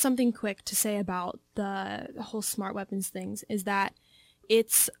 I think something quick to say about the whole smart weapons things is that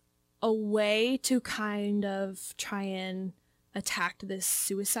it's a way to kind of try and attacked this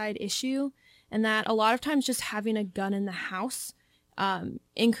suicide issue, and that a lot of times just having a gun in the house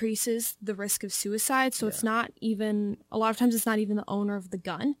increases the risk of suicide. So it's not even, a lot of times it's not even the owner of the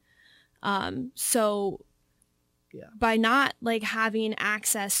gun. So by not like having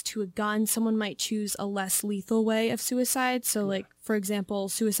access to a gun, someone might choose a less lethal way of suicide. So like, for example,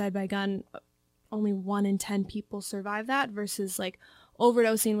 suicide by gun, only 1 in 10 people survive that, versus like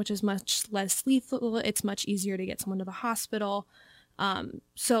overdosing, which is much less lethal. It's much easier to get someone to the hospital.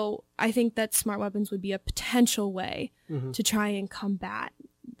 So I think that smart weapons would be a potential way to try and combat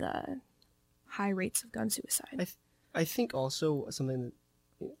the high rates of gun suicide. I think also something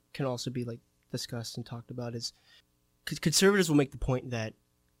that can also be like discussed and talked about is conservatives will make the point that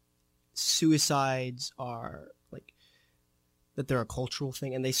suicides are like that they're a cultural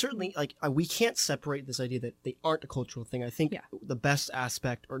thing, and they certainly like we can't separate this idea that they aren't a cultural thing. I think the best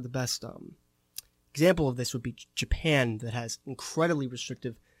aspect or the best example of this would be Japan, that has incredibly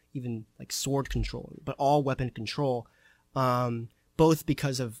restrictive even like sword control, but all weapon control, both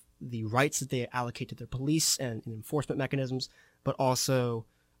because of the rights that they allocate to their police and enforcement mechanisms, but also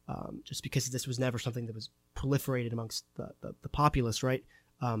just because this was never something that was proliferated amongst the populace, right?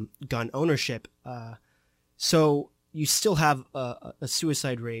 Gun ownership. So you still have a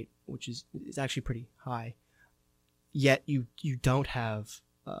suicide rate, which is actually pretty high, yet you don't have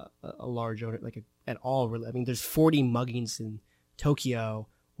a large owner at all, really. I mean, there's 40 muggings in Tokyo,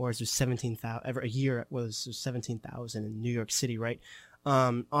 whereas there's 17,000 every year. Was 17,000 in New York City, right?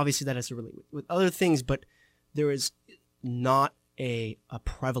 Obviously, that has to relate with other things, but there is not a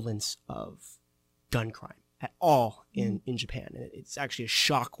prevalence of gun crime at all in Japan. And it's actually a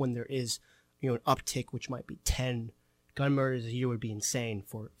shock when there is, an uptick, which might be 10 gun murders a year would be insane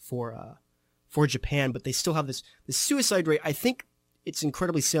for Japan. But they still have this suicide rate. I think it's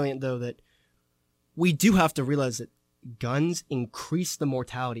incredibly salient, though, that we do have to realize that guns increase the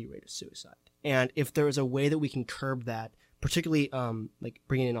mortality rate of suicide. And if there is a way that we can curb that, particularly like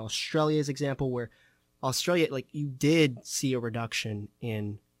bringing in Australia's example, where Australia, like you did see a reduction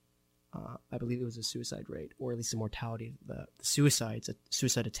in, I believe it was a suicide rate, or at least the mortality of the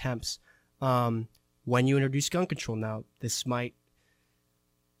suicide attempts, when you introduce gun control. Now, this might,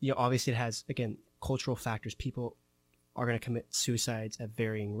 obviously it has, again, cultural factors. People are going to commit suicides at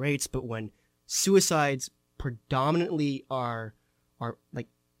varying rates, but when suicides predominantly are like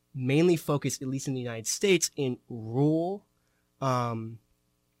mainly focused, at least in the United States, in rural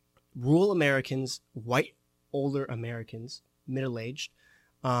Americans, white older Americans, middle-aged,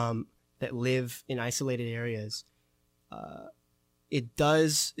 that live in isolated areas, it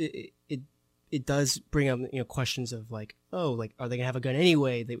does bring up questions of like, oh, like, are they gonna have a gun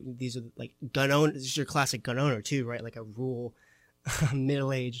anyway? These are like gun owners. This is your classic gun owner too, right? Like a rural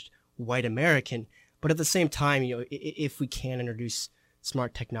middle-aged white American. But at the same time, if we can introduce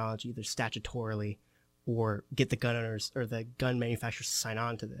smart technology, either statutorily or get the gun owners or the gun manufacturers to sign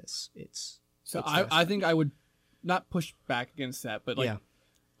on to this, I think I would not push back against that, but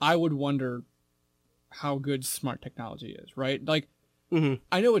I would wonder how good smart technology is, right? Like,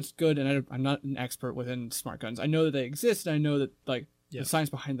 I know it's good, and I'm not an expert within smart guns. I know that they exist, and I know that like the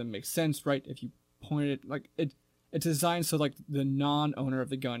science behind them makes sense, right? If you point it, like it's designed so like the non-owner of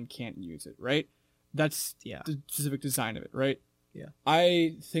the gun can't use it, right? That's the specific design of it, right? Yeah.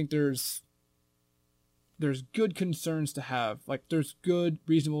 I think there's good concerns to have. Like there's good,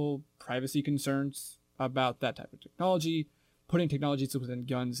 reasonable privacy concerns about that type of technology. Putting technologies within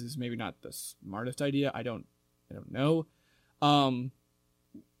guns is maybe not the smartest idea. I don't know.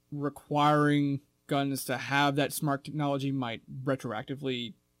 Requiring guns to have that smart technology might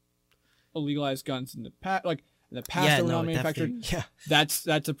retroactively illegalize guns in the past. Like in the past, that were not manufactured. Yeah. That's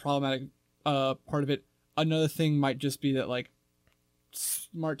a problematic part of it. Another thing might just be that like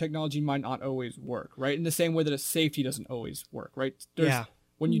smart technology might not always work, right? In the same way that a safety doesn't always work, right?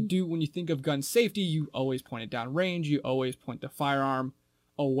 When you think of gun safety, you always point it down range. You always point the firearm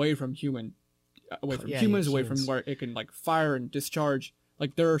away from humans, away from where it can like fire and discharge.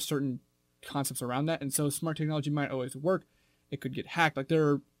 Like there are certain concepts around that, and so smart technology might always work. It could get hacked. Like there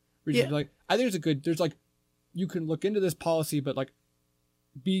are reasons. Like I think there's like you can look into this policy, but like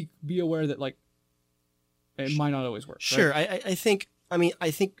be aware that like it might not always work. Sure, right? I think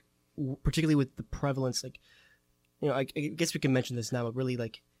particularly with the prevalence, like I guess we can mention this now, but really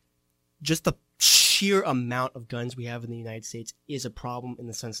like just the sheer amount of guns we have in the United States is a problem, in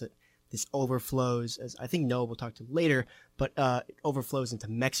the sense that this overflows, as I think Noah will talk to later, but it overflows into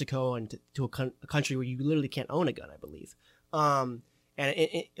Mexico and to a country where you literally can't own a gun, I believe. And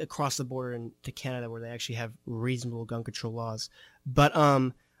across the border into Canada, where they actually have reasonable gun control laws. But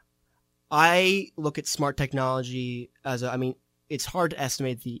I look at smart technology as it's hard to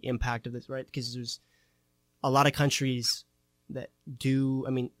estimate the impact of this, right? Because there's a lot of countries that do. I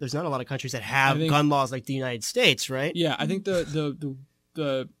mean, there's not a lot of countries that have gun laws like the United States, right? Yeah, I think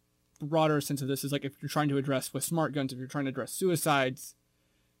the broader sense of this is like if you're trying to address with smart guns, if you're trying to address suicides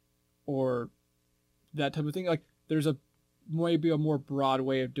or that type of thing, like there's maybe a more broad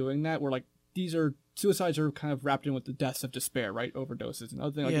way of doing that, where like suicides are kind of wrapped in with the deaths of despair, right? Overdoses and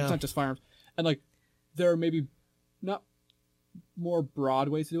other things. Like it's not just firearms, and like there are maybe not more broad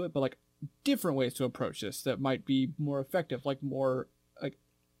ways to do it, but like different ways to approach this that might be more effective, like more like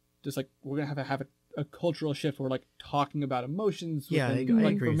just like we're gonna have to have a cultural shift where like talking about emotions I like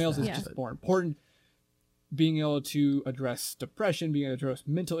agree for with males that. is just more important. Being able to address depression, being able to address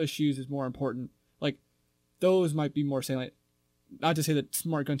mental issues is more important. Like those might be more salient. Not to say that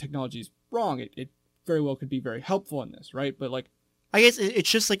smart gun technology is wrong. It very well could be very helpful in this, right? But like I guess it's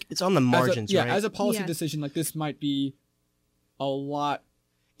just like it's on the margins, right? As a policy decision, like this might be a lot.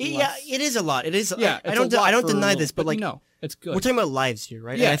 Yeah, it is a lot. It is. Yeah, I don't deny this, but like no, it's good. We're talking about lives here,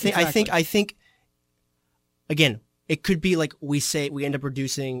 right? Yeah, and I think again, it could be like we end up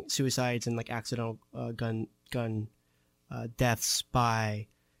reducing suicides and like accidental gun deaths by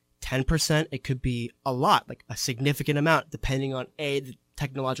 10%. It could be a lot, like a significant amount, depending on the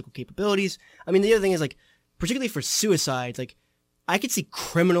technological capabilities. I mean, the other thing is like, particularly for suicides, like I could see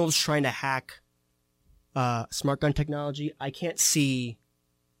criminals trying to hack smart gun technology. I can't see,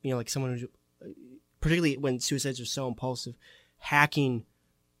 like someone who, particularly when suicides are so impulsive, hacking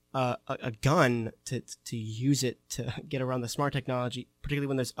a gun to use it to get around the smart technology, particularly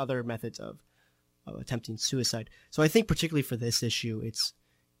when there's other methods of attempting suicide. So I think particularly for this issue, it's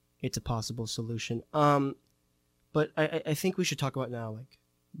a possible solution. But I think we should talk about now like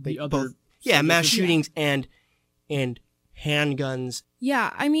the other mass shootings and handguns.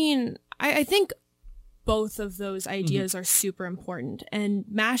 Yeah, I mean, I think both of those ideas are super important, and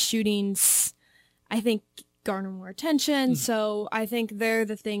mass shootings, I think, garner more attention. So I think they're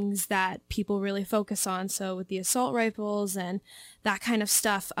the things that people really focus on. So with the assault rifles and that kind of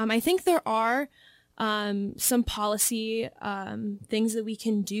stuff, I think there are some policy things that we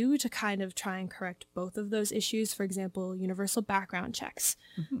can do to kind of try and correct both of those issues. For example, universal background checks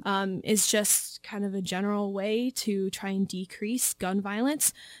is just kind of a general way to try and decrease gun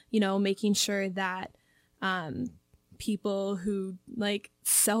violence, making sure that people who like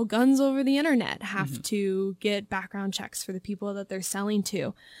sell guns over the internet have to get background checks for the people that they're selling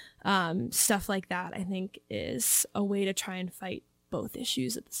to. Stuff like that, I think, is a way to try and fight both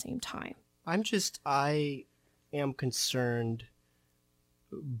issues at the same time. I am concerned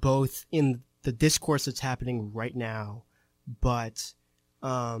both in the discourse that's happening right now, but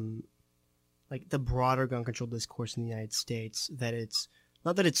like the broader gun control discourse in the United States, that it's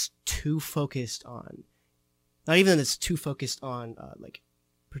not that it's too focused on, not even that it's too focused on like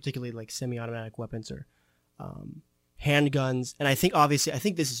particularly like semi-automatic weapons or handguns. And I think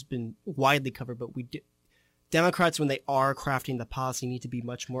this has been widely covered, but Democrats, when they are crafting the policy, need to be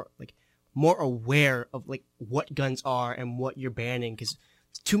much more aware of like what guns are and what you're banning, because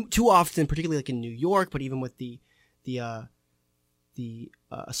too often, particularly like in New York, but even with the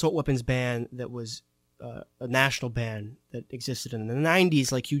assault weapons ban that was a national ban that existed in the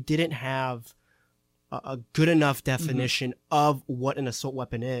 90s, like you didn't have a good enough definition of what an assault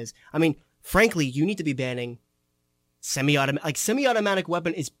weapon is. I mean, frankly, you need to be banning semi-automatic. Like semi-automatic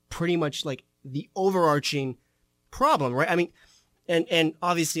weapon is pretty much like the overarching problem, right? I mean, and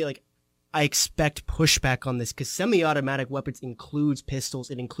obviously, like, I expect pushback on this because semi-automatic weapons includes pistols,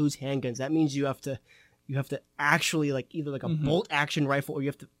 it includes handguns. That means you have to actually like either like a bolt action rifle, or you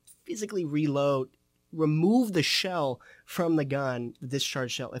have to physically remove the shell from the gun, the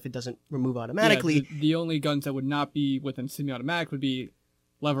discharge shell, if it doesn't remove automatically. Yeah, the only guns that would not be within semi-automatic would be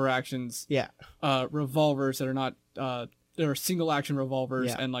lever actions. Yeah. Revolvers that are not there are single action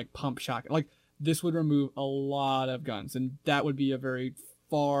revolvers and like pump shotgun. Like this would remove a lot of guns, and that would be a very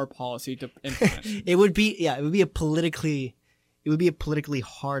far policy to implement. It would be a politically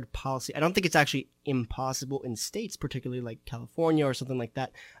hard policy. I don't think it's actually impossible in states, particularly like California or something like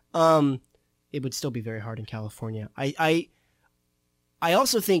that. It would still be very hard in California. I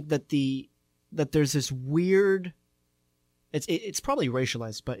also think that there's this weird, it's probably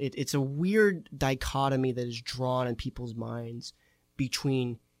racialized, but it's a weird dichotomy that is drawn in people's minds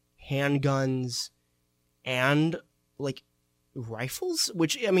between handguns and like rifles,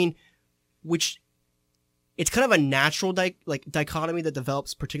 which it's kind of a natural dichotomy that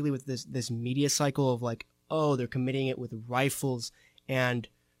develops, particularly with this media cycle of like, oh, they're committing it with rifles, and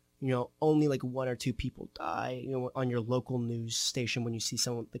only like one or two people die on your local news station when you see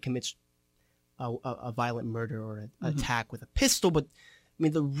someone that commits a violent murder or an attack with a pistol. But I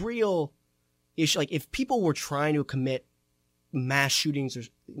mean, the real issue, like if people were trying to commit mass shootings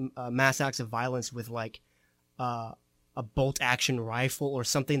or mass acts of violence with like a bolt action rifle or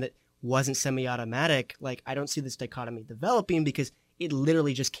something that wasn't semi-automatic, like I don't see this dichotomy developing because it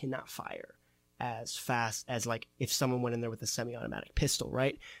literally just cannot fire as fast as like if someone went in there with a semi-automatic pistol,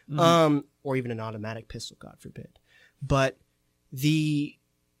 right? Or even an automatic pistol, God forbid. But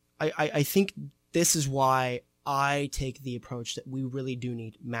I think this is why I take the approach that we really do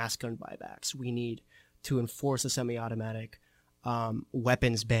need mass gun buybacks. We need to enforce a semi-automatic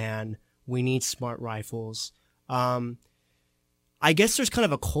weapons ban. We need smart rifles. I guess there's kind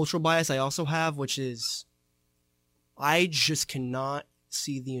of a cultural bias I also have, which is I just cannot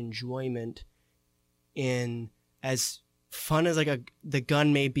see the enjoyment in, as fun as like the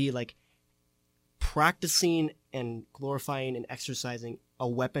gun may be, like practicing and glorifying and exercising a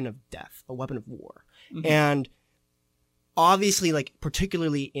weapon of death, a weapon of war. And obviously, like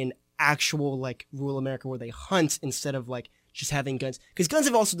particularly in actual like rural America where they hunt instead of like just having guns, because guns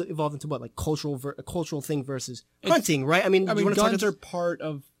have also evolved into what, like a cultural thing versus hunting, right? I mean, guns are part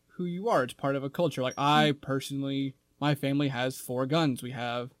of who you are. It's part of a culture. Like I personally, my family has 4 guns. We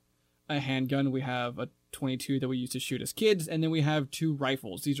have a handgun, we have a .22 that we used to shoot as kids, and then we have 2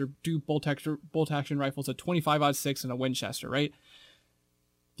 rifles. These are 2 bolt action rifles, a 25-06 and a Winchester, right?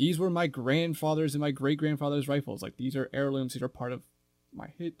 These were my grandfather's and my great grandfather's rifles. Like these are heirlooms. These are part of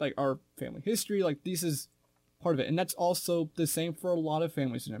our family history. Like this is part of it, and that's also the same for a lot of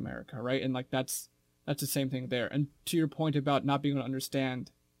families in America, right? And like that's the same thing there. And to your point about not being able to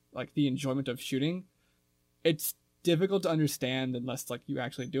understand like the enjoyment of shooting, it's difficult to understand unless like you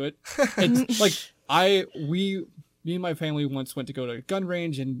actually do it. It's like me and my family once went to go to a gun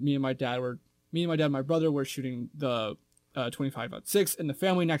range, and me and my dad and my brother were shooting the 25-06, and the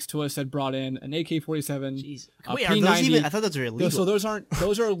family next to us had brought in an AK-47. Jeez. A Wait, P90. are those even? I thought those were illegal. So those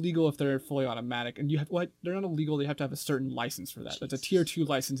are illegal if they're fully automatic, and they're not illegal. They have to have a certain license for that. That's a tier 2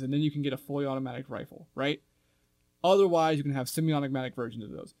 license, and then you can get a fully automatic rifle, right? Otherwise, you can have semi-automatic versions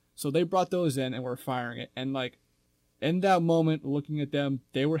of those. So they brought those in, and we're firing it, and like in that moment, looking at them,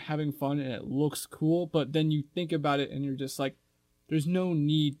 they were having fun, and it looks cool. But then you think about it, and you're just like, there's no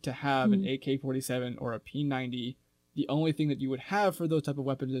need to have an AK-47 or a P90. The only thing that you would have for those type of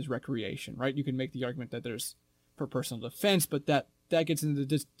weapons is recreation, right? You can make the argument that there's for personal defense, but that gets into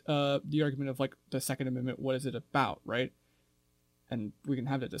the argument of like the Second Amendment. What is it about, right? And we can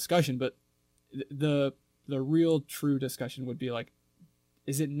have that discussion, but the real true discussion would be like,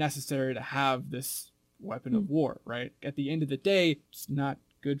 is it necessary to have this weapon of war, right? At the end of the day, it's not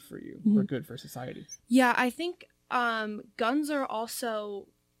good for you or good for society. Yeah, I think guns are also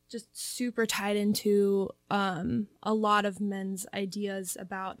just super tied into a lot of men's ideas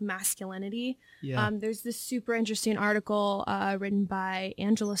about masculinity. Yeah. There's this super interesting article written by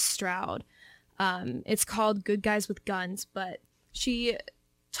Angela Stroud. It's called Good Guys with Guns, but she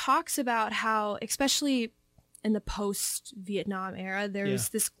talks about how, especially in the post-Vietnam era, there's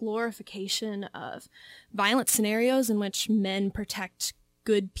this glorification of violent scenarios in which men protect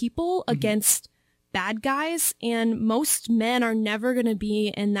good people against bad guys, and most men are never going to be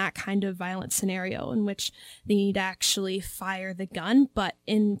in that kind of violent scenario in which they need to actually fire the gun. But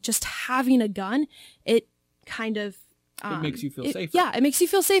in just having a gun, it kind of it makes you feel safer. Yeah, it makes you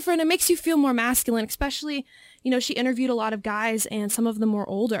feel safer, and it makes you feel more masculine. Especially, she interviewed a lot of guys, and some of them were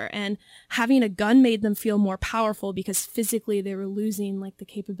older, and having a gun made them feel more powerful because physically they were losing like the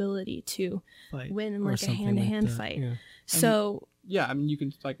capability to win in like a hand-to-hand fight. Yeah. So. Yeah, I mean,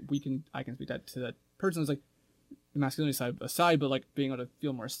 I can speak that to that person. It's like the masculinity side aside, but like being able to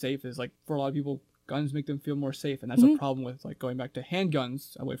feel more safe is like, for a lot of people, guns make them feel more safe, and that's a problem with like going back to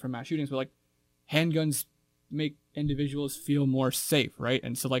handguns away from mass shootings. But like handguns make individuals feel more safe, right?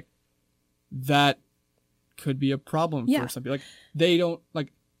 And so like that could be a problem for some people. Like they don't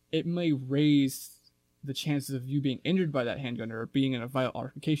like it may raise the chances of you being injured by that handgun or being in a violent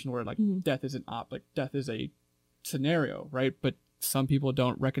altercation where like death is death is a scenario, right? But some people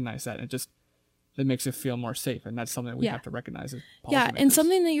don't recognize that, and it makes it feel more safe, and that's something that we have to recognize as policymakers. Yeah, and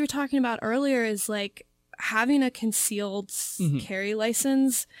something that you were talking about earlier is like having a concealed carry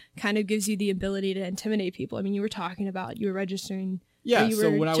license kind of gives you the ability to intimidate people. I mean, you were talking about you were registering. Yeah, so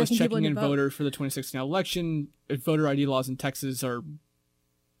when I was checking in voters for the 2016 election, voter ID laws in Texas are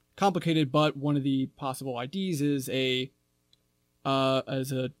complicated, but one of the possible IDs is a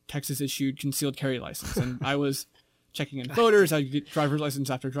Texas issued concealed carry license, and I was checking in voters. I get driver's license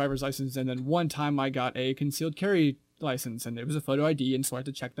after driver's license, and then one time I got a concealed carry license, and it was a photo ID, and so I had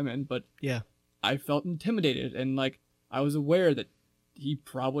to check them in. But I felt intimidated, and like I was aware that he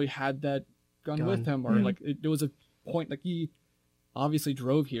probably had that gun with him, or like it was a point like he obviously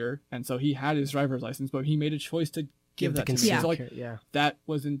drove here, and so he had his driver's license, but he made a choice to give that to me. So like that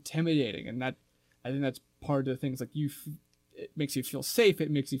was intimidating, and that I think that's part of the things like it makes you feel safe,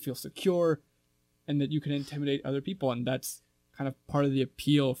 it makes you feel secure, and that you can intimidate other people, and that's kind of part of the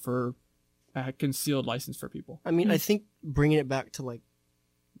appeal for a concealed license for people. I mean, I think bringing it back to like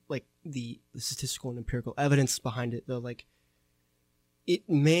the statistical and empirical evidence behind it, though, like it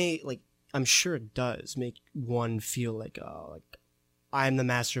may, like I'm sure it does make one feel like I'm the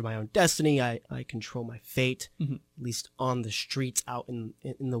master of my own destiny. I control my fate, at least on the streets out in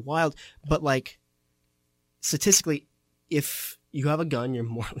the wild. But like statistically, if you have a gun,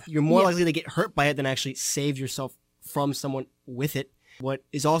 you're more likely to get hurt by it than actually save yourself from someone with it. What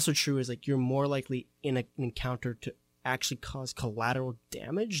is also true is like you're more likely in an encounter to actually cause collateral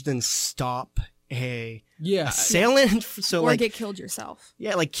damage than stop a assailant. So or like get killed yourself.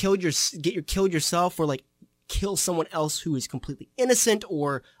 Yeah, like killed yourself, or like kill someone else who is completely innocent,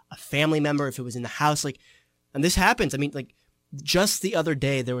 or a family member if it was in the house. Like, and this happens. I mean, like just the other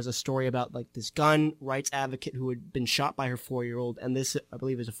day there was a story about like this gun rights advocate who had been shot by her 4-year-old, and this I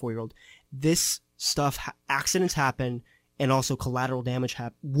believe is a 4-year-old. This stuff, accidents happen, and also collateral damage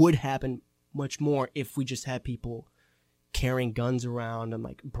would happen much more if we just had people carrying guns around and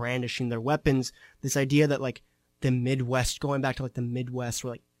like brandishing their weapons. This idea that like the Midwest, going back to like the Midwest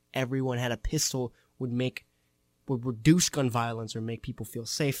where like everyone had a pistol, would reduce gun violence or make people feel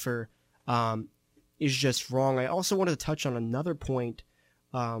safer, is just wrong. I also wanted to touch on another point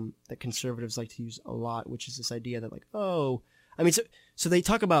that conservatives like to use a lot, which is this idea that like, so they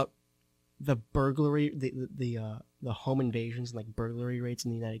talk about the burglary, the home invasions and like burglary rates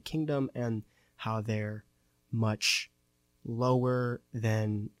in the United Kingdom, and how they're much lower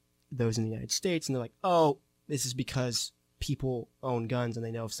than those in the United States. And they're like, oh, this is because people own guns and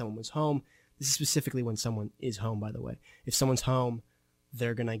they know if someone was home. This is specifically when someone is home, by the way. If someone's home,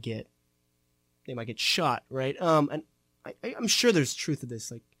 they might get shot, right? And I'm sure there's truth to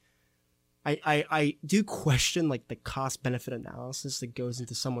this. Like, I do question like the cost benefit analysis that goes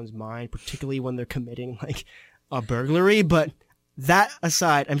into someone's mind, particularly when they're committing like a burglary. But that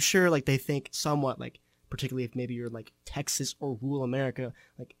aside, I'm sure like they think somewhat, like particularly if maybe you're like Texas or rural America,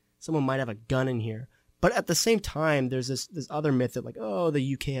 like someone might have a gun in here. But at the same time, there's this other myth that like, oh,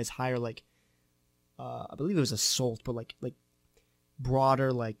 the UK has higher like I believe it was assault, but like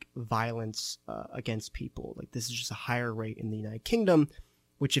broader like violence against people. Like this is just a higher rate in the United Kingdom,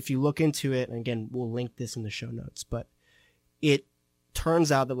 which if you look into it, and again we'll link this in the show notes, but it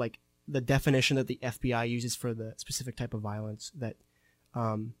turns out that like the definition that the FBI uses for the specific type of violence that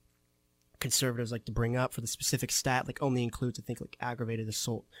conservatives like to bring up for the specific stat like only includes, I think, like aggravated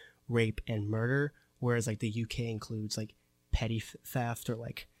assault, rape, and murder, whereas like the UK includes like petty theft or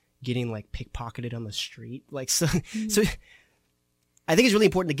like getting like pickpocketed on the street. Like so I think it's really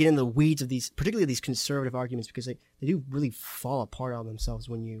important to get in the weeds of these, particularly these conservative arguments, because they do really fall apart on themselves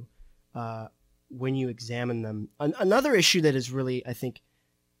when you examine them. Another issue that is really, I think,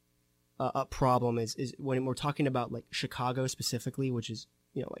 a problem is when we're talking about like Chicago specifically, which is,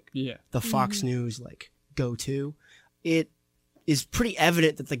 you know, like the Fox News like go-to. It is pretty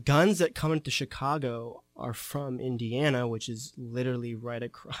evident that the guns that come into Chicago are from Indiana, which is literally right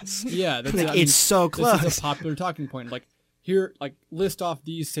across. Yeah, that's, like, it's so close. This is a popular talking point. Like here, like list off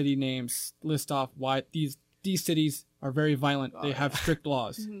these city names, list off why these cities are very violent. They have strict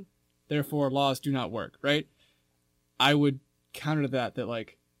laws. Therefore, laws do not work. Right? I would counter that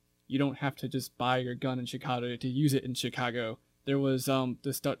like you don't have to just buy your gun in Chicago to use it in Chicago. There was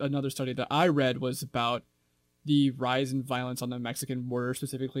another study that I read was about the rise in violence on the Mexican border,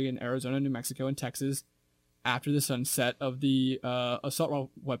 specifically in Arizona, New Mexico, and Texas, after the sunset of the assault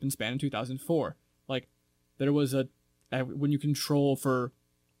weapons ban in 2004. Like, there was when you control for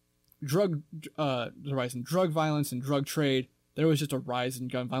the rise in drug violence and drug trade, there was just a rise in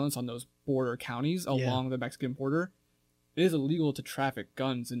gun violence on those border counties along the Mexican border. It is illegal to traffic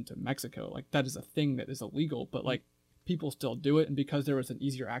guns into Mexico. Like, that is a thing that is illegal, but like people still do it, and because there was an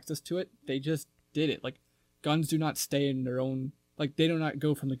easier access to it, they just did it. Like, guns do not stay in their own, like, they do not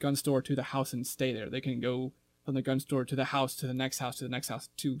go from the gun store to the house and stay there. They can go from the gun store to the house, to the next house, to the next house,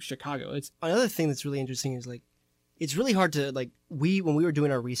 to Chicago. It's another thing that's really interesting is like, it's really hard to like, when we were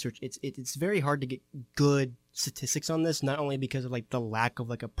doing our research, it's very hard to get good statistics on this, not only because of like the lack of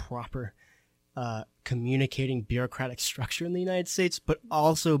like a proper communicating bureaucratic structure in the United States, but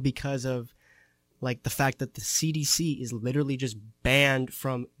also because of like the fact that the CDC is literally just banned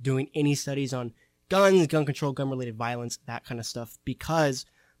from doing any studies on guns, gun control, gun-related violence, that kind of stuff, because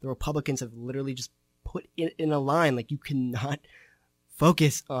the Republicans have literally just put in a line, like, you cannot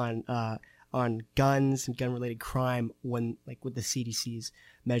focus on on guns and gun-related crime when, like, with the CDC's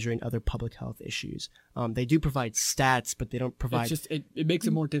measuring other public health issues. They do provide stats, but they don't provide. It's just it makes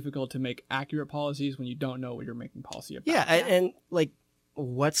it more difficult to make accurate policies when you don't know what you're making policy about. Yeah, and like,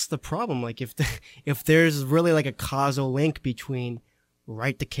 what's the problem? Like, if there's really like a causal link between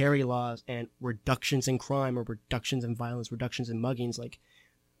right to carry laws and reductions in crime or reductions in violence, reductions in muggings, like,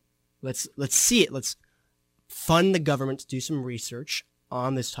 let's see it. Let's fund the government to do some research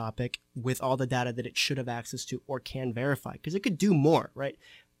on this topic with all the data that it should have access to or can verify, because it could do more, right?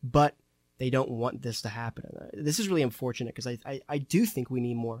 But they don't want this to happen. This is really unfortunate, because I do think we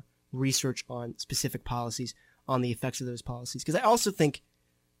need more research on specific policies, on the effects of those policies. Because I also think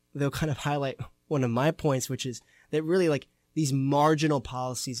they'll kind of highlight one of my points, which is that really, like, these marginal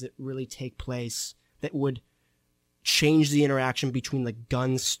policies that really take place that would change the interaction between the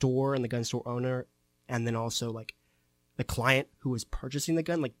gun store and the gun store owner, and then also like the client who is purchasing the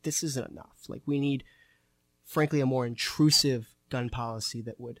gun, like, this isn't enough. Like, we need, frankly, a more intrusive gun policy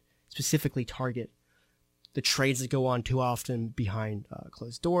that would specifically target the trades that go on too often behind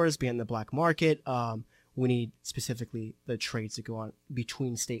closed doors, behind the black market. We need specifically the trades that go on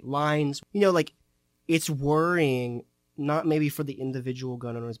between state lines. You know, like, it's worrying, not maybe for the individual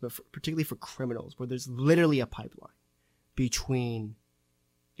gun owners, but particularly for criminals, where there's literally a pipeline between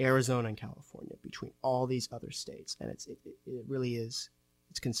Arizona and California, between all these other states, and it really is,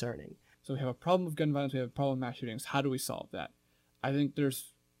 it's concerning. So we have a problem of gun violence, we have a problem of mass shootings. How do we solve that? I think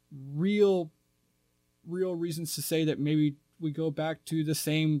there's real reasons to say that maybe we go back to the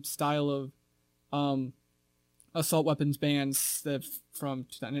same style of assault weapons bans that from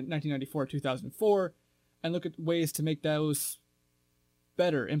 1994 2004, and look at ways to make those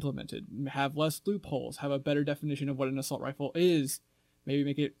better implemented, have less loopholes, have a better definition of what an assault rifle is. Maybe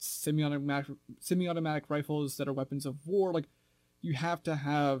make it semi-automatic rifles that are weapons of war. Like, you have to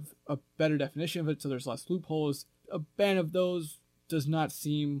have a better definition of it so there's less loopholes. A ban of those does not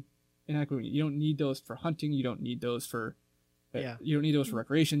seem inadequate. You don't need those for hunting. You don't need those for you don't need those for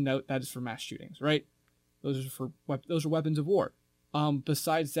recreation. That is for mass shootings, right? Those are weapons of war.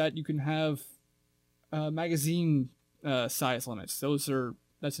 Besides that, you can have magazine size limits.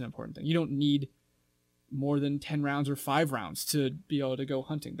 That's an important thing. You don't need more than 10 rounds or 5 rounds to be able to go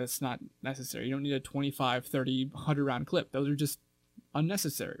hunting. That's not necessary. You don't need a 25, 30, 100 round clip. Those are just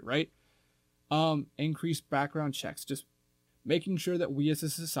unnecessary, right? Increased background checks, just making sure that we as a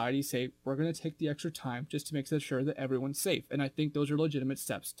society say we're going to take the extra time just to make sure that everyone's safe. And I think those are legitimate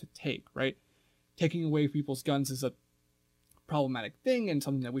steps to take, right? Taking away people's guns is a problematic thing and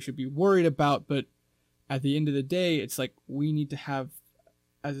something that we should be worried about. But at the end of the day, it's like we need to have,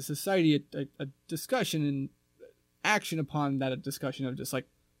 as a society, a discussion and action upon that discussion of just like,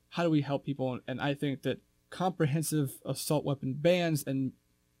 how do we help people? And I think that comprehensive assault weapon bans and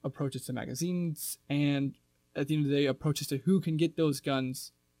approaches to magazines, and at the end of the day, approaches to who can get those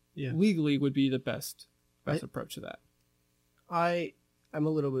guns legally would be the best approach to that. I'm a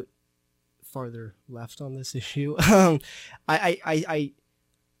little bit farther left on this issue. I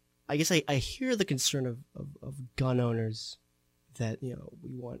guess I hear the concern of gun owners that, you know,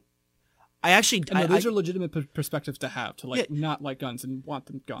 we want. Those are legitimate perspectives to have, to not like guns and want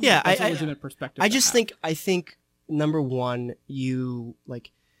them gone. Yeah, that's a legitimate perspective. I think number one, you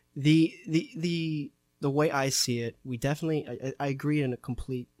like the way I see it, we definitely I agree in a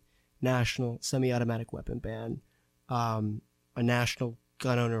complete national semi-automatic weapon ban, a national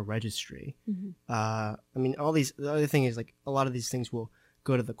gun owner registry. Mm-hmm. I mean, all these. The other thing is, like, a lot of these things will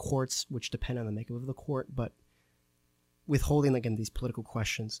go to the courts, which depend on the makeup of the court, but withholding, again, these political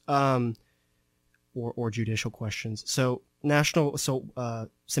questions, or judicial questions. So national,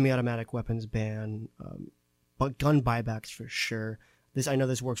 semi-automatic weapons ban, but gun buybacks for sure. I know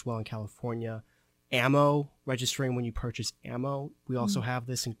this works well in California. Ammo, registering when you purchase ammo. We also have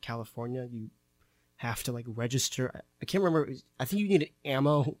this in California. You have to, like, register. I can't remember. I think you need an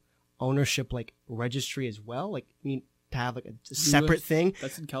ammo ownership, like, registry as well. Like, you need to have, like, a separate thing.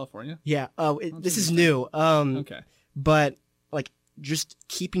 That's in California? Yeah. This is new. Okay. But, like, just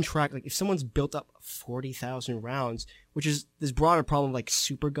keeping track, like, if someone's built up 40,000 rounds, which is this broader problem, like,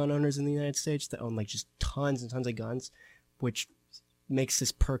 super gun owners in the United States that own, like, just tons and tons of guns, which makes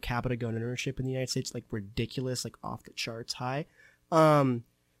this per capita gun ownership in the United States, like, ridiculous, like, off the charts high.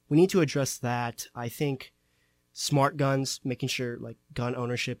 We need to address that. I think smart guns, making sure, like, gun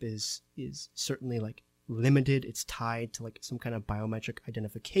ownership is certainly, like, limited. It's tied to, like, some kind of biometric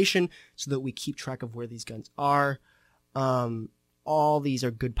identification so that we keep track of where these guns are. All these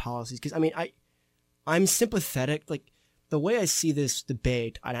are good policies, because, I mean, I'm sympathetic. Like, the way I see this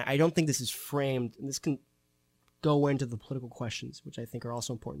debate, I don't think this is framed, and this can go into the political questions, which I think are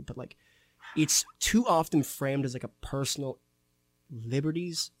also important, but, like, it's too often framed as like a personal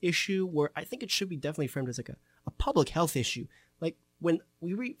liberties issue, where I think it should be definitely framed as like a public health issue. Like when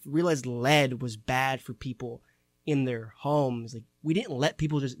we realized lead was bad for people in their homes, like we didn't let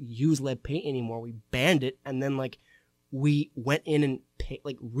people just use lead paint anymore. We banned it, and then like we went in and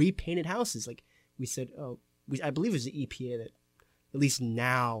repainted houses. Like we said, I believe it was the EPA that at least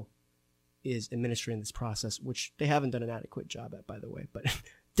now is administering this process, which they haven't done an adequate job at, by the way, but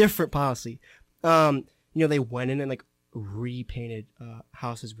different policy. They went in and like repainted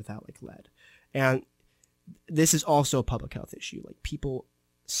houses without like lead. And this is also a public health issue. Like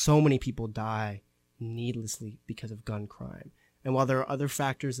so many people die needlessly because of gun crime. And while there are other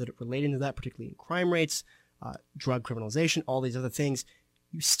factors that are related to that, particularly in crime rates, drug criminalization, all these other things,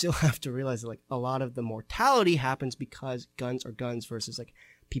 you still have to realize that like a lot of the mortality happens because guns are guns versus like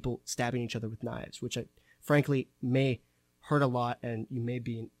people stabbing each other with knives, which frankly may hurt a lot, and you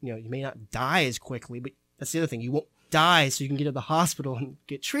may not die as quickly, but that's the other thing. You won't die so you can get to the hospital and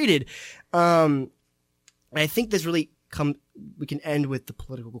get treated. And I think this really we can end with the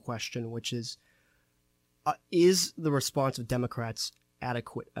political question, which is the response of Democrats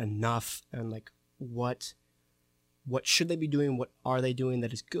adequate enough? And like, what should they be doing? What are they doing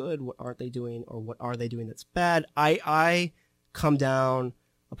that is good? What aren't they doing? Or what are they doing that's bad? I come down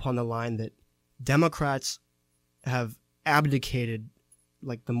upon the line that Democrats have abdicated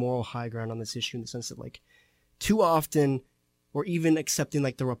like the moral high ground on this issue, in the sense that like too often, or even accepting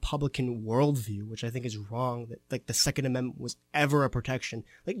like the Republican worldview, which I think is wrong, that like the Second Amendment was ever a protection.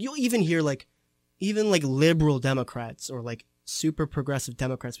 Like you'll even hear like even like liberal Democrats or like super progressive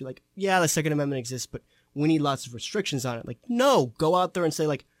Democrats be like, yeah, the Second Amendment exists, but we need lots of restrictions on it. Like, no, go out there and say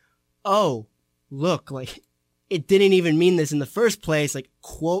like, oh, look, like it didn't even mean this in the first place. Like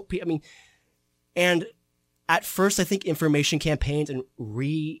quote, and at first I think information campaigns and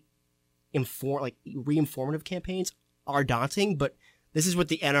re-informative campaigns are daunting, but this is what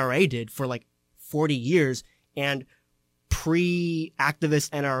the NRA did for like 40 years. And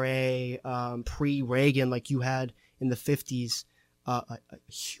pre-activist NRA, pre-Reagan, like you had in the 50s, a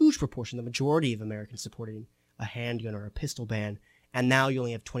huge proportion, the majority of Americans supporting a handgun or a pistol ban. And now you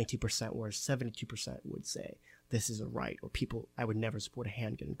only have 22%, whereas 72% would say this is a right, or I would never support a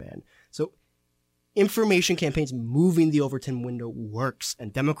handgun ban. So information campaigns moving the Overton window works,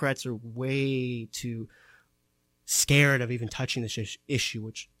 and Democrats are way too scared of even touching this issue,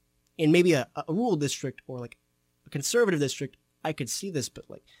 which in maybe a rural district or like a conservative district, I could see this, but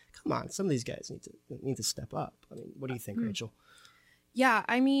like, come on, some of these guys need to step up. I mean, what do you think, Rachel? Yeah,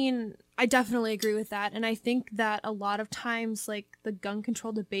 I mean, I definitely agree with that. And I think that a lot of times, like, the gun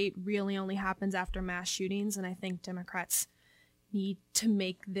control debate really only happens after mass shootings. And I think Democrats need to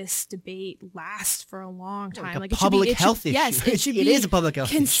make this debate last for a long time. Like a public health issue. Yes, it should be is a public health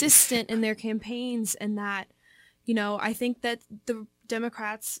consistent in their campaigns. And that, I think that the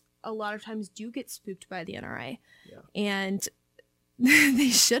Democrats a lot of times do get spooked by the NRA. Yeah. And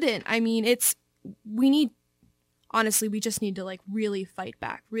they shouldn't. I mean, honestly, we just need to like really fight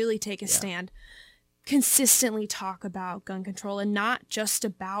back, really take a stand, consistently talk about gun control, and not just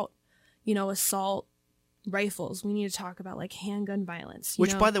about, assault rifles. We need to talk about like handgun violence.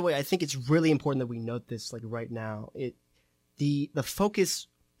 Which, by the way, I think it's really important that we note this like right now. The focus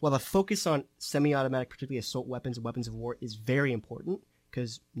on semi-automatic, particularly assault weapons and weapons of war, is very important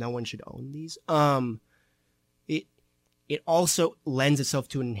because no one should own these. It also lends itself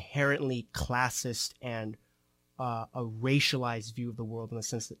to an inherently classist and a racialized view of the world, in the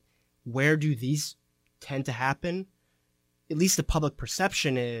sense that where do these tend to happen? At least the public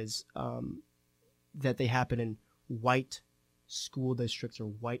perception is that they happen in white school districts or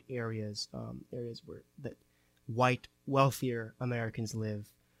white areas, areas where that white wealthier Americans live,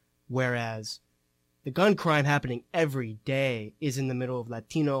 whereas the gun crime happening every day is in the middle of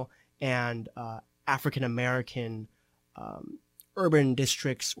Latino and African American urban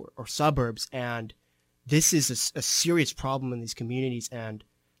districts or suburbs, and this is a serious problem in these communities. And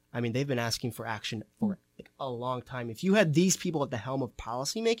I mean, they've been asking for action for like a long time. If you had these people at the helm of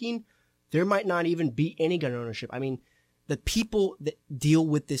policymaking, there might not even be any gun ownership. I mean, the people that deal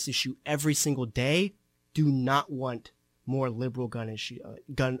with this issue every single day do not want more liberal gun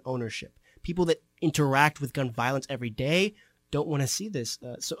ownership. People that interact with gun violence every day don't want to see this.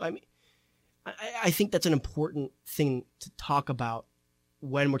 So I mean, I think that's an important thing to talk about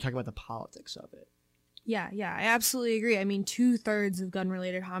when we're talking about the politics of it. Yeah, I absolutely agree. I mean, 2/3 of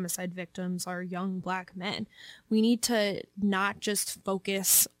gun-related homicide victims are young Black men. We need to not just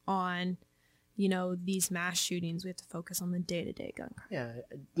focus on, these mass shootings. We have to focus on the day-to-day gun crime. Yeah,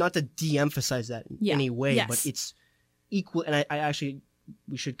 not to de-emphasize that in any way, but it's equal. And I actually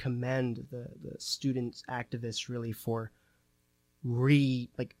we should commend the students activists really for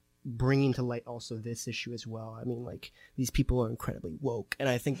bringing to light also this issue as well. I mean, like, these people are incredibly woke, and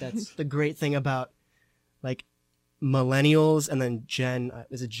I think that's the great thing about like millennials and then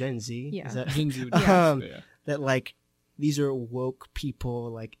is it Gen Z? Yeah. Is that, Gen Z would yeah. That like these are woke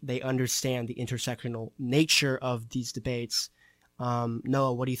people, like they understand the intersectional nature of these debates.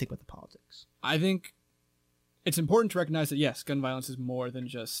 Noah, what do you think about the politics? I think it's important to recognize that yes, gun violence is more than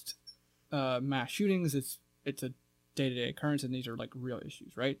just mass shootings. It's a day-to-day occurrence, and these are like real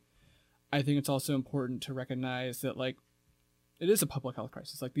issues, right? I think it's also important to recognize that like it is a public health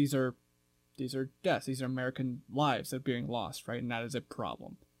crisis. Like these are deaths, these are American lives that are being lost, right? And that is a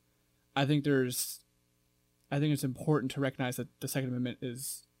problem. I think it's important to recognize that the Second Amendment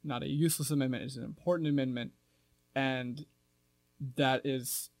is not a useless amendment; it's an important amendment, and that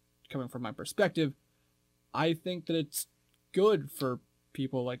is coming from my perspective. I think that it's good for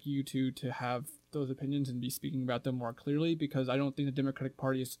people like you two to have those opinions and be speaking about them more clearly, because I don't think the Democratic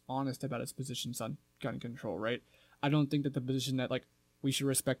Party is honest about its positions on gun control, right? I don't think that the position that like we should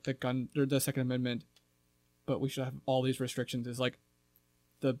respect the Second Amendment, but we should have all these restrictions is like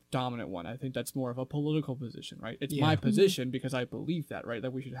the dominant one. I think that's more of a political position, right? It's my position because I believe that, right?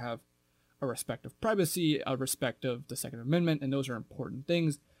 That we should have a respect of privacy, a respect of the Second Amendment, and those are important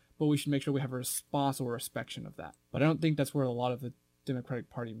things, but we should make sure we have a responsible respect of that. But I don't think that's where a lot of the Democratic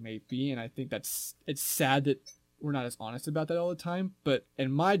Party may be, and I think it's sad that we're not as honest about that all the time. But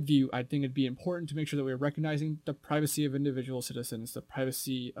in my view, I think it'd be important to make sure that we're recognizing the privacy of individual citizens, the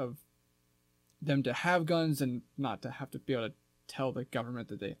privacy of them to have guns and not to have to be able to tell the government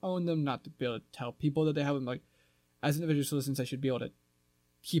that they own them, not to be able to tell people that they have them. Like, as individual citizens, they should be able to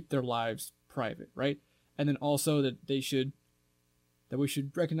keep their lives private, right? And then also that we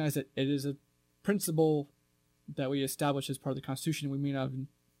should recognize that it is a principle that we established as part of the Constitution. We may not have,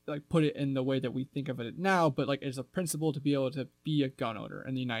 like, put it in the way that we think of it now, but like it's a principle to be able to be a gun owner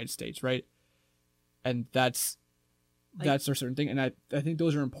in the United States, right? And that's a certain thing, and I think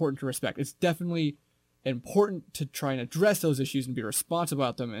those are important to respect. It's definitely important to try and address those issues and be responsible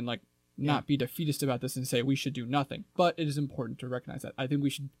about them, and like not be defeatist about this and say we should do nothing. But it is important to recognize that. I think we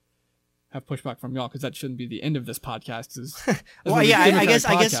should have pushback from y'all, because that shouldn't be the end of this podcast. Well, yeah,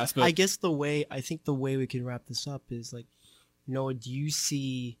 I guess the way we can wrap this up is like, Noah, do you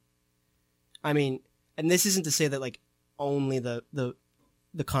see? I mean, and this isn't to say that like only the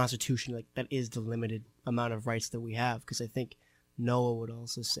Constitution, like that is the limited amount of rights that we have, because I think Noah would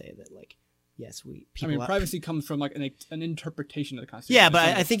also say that like, yes, privacy comes from like an interpretation of the Constitution. Yeah, but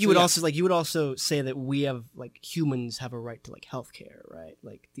I think you would also say that we have like humans have a right to like healthcare, right?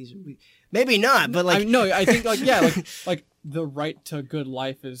 Like maybe not, but like I think like like the right to good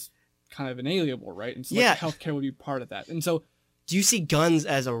life is kind of inalienable, right? And so like, healthcare would be part of that. And so, do you see guns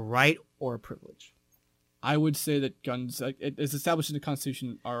as a right or a privilege? I would say that guns, like, it is established in the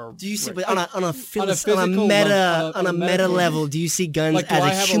Constitution, are. Do you see, but on a meta level, do you see guns like, as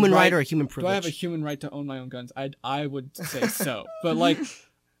a human right or a human privilege? Do I have a human right to own my own guns? I would say so, but like,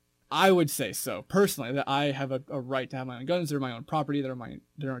 I would say so personally, that I have a right to have my own guns. They're my own property.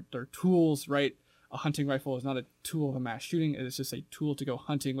 They're tools, right? A hunting rifle is not a tool of a mass shooting. It is just a tool to go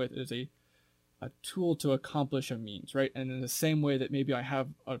hunting with. It is a tool to accomplish a means, right? And in the same way that maybe I have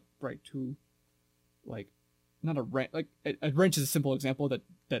a right to, like, not a wrench, like a wrench is a simple example that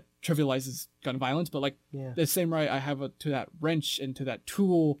trivializes gun violence, but like the same right I have to that wrench and to that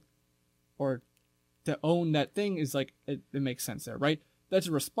tool, or to own that thing, is like, it makes sense there, right? That's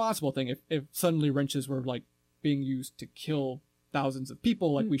a responsible thing. If suddenly wrenches were like being used to kill thousands of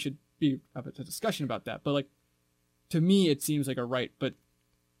people, like we should have a discussion about that. But like, to me, it seems like a right. But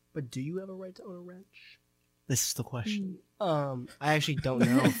do you have a right to own a wrench? This is the question. I actually don't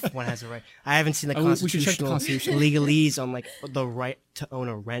know if one has a right. I haven't seen the constitutional legalese on like the right to own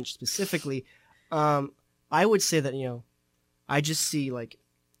a wrench specifically. I would say that, I just see like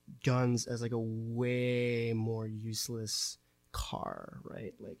guns as like a way more useless car,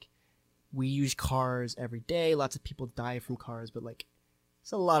 right? Like, we use cars every day. Lots of people die from cars, but like,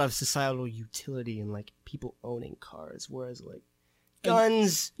 there's a lot of societal utility in like people owning cars, whereas like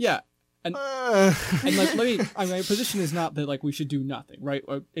guns, And like, my position is not that like we should do nothing, right?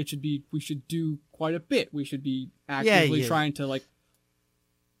 Or it should be, we should do quite a bit. We should be actively trying to like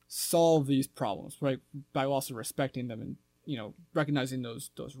solve these problems, right? By also respecting them and, recognizing those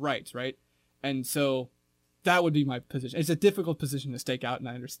rights, right? And so that would be my position. It's a difficult position to stake out, and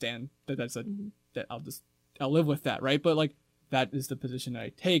I understand that that I'll live with that, right? But like, that is the position that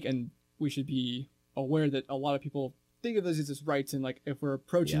I take, and we should be aware that a lot of people think of those as rights, and like, if we're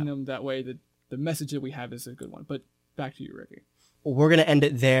approaching them that way, that the message that we have is a good one. But back to you, Ricky. we're going to end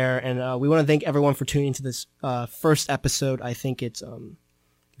it there. And we want to thank everyone for tuning into this first episode. I think it's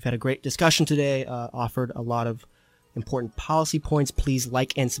we've had a great discussion today, offered a lot of important policy points. Please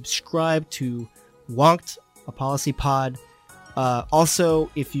like and subscribe to Wonked, a policy pod. Also,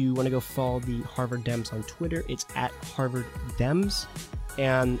 if you want to go follow the Harvard Dems on Twitter, it's at Harvard Dems.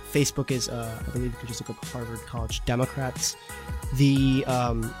 And Facebook is, I believe you can just look up Harvard College Democrats. The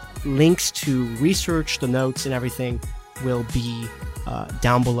links to research, the notes, and everything will be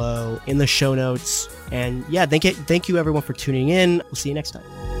down below in the show notes. And yeah, thank you everyone for tuning in. We'll see you next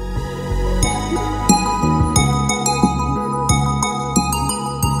time.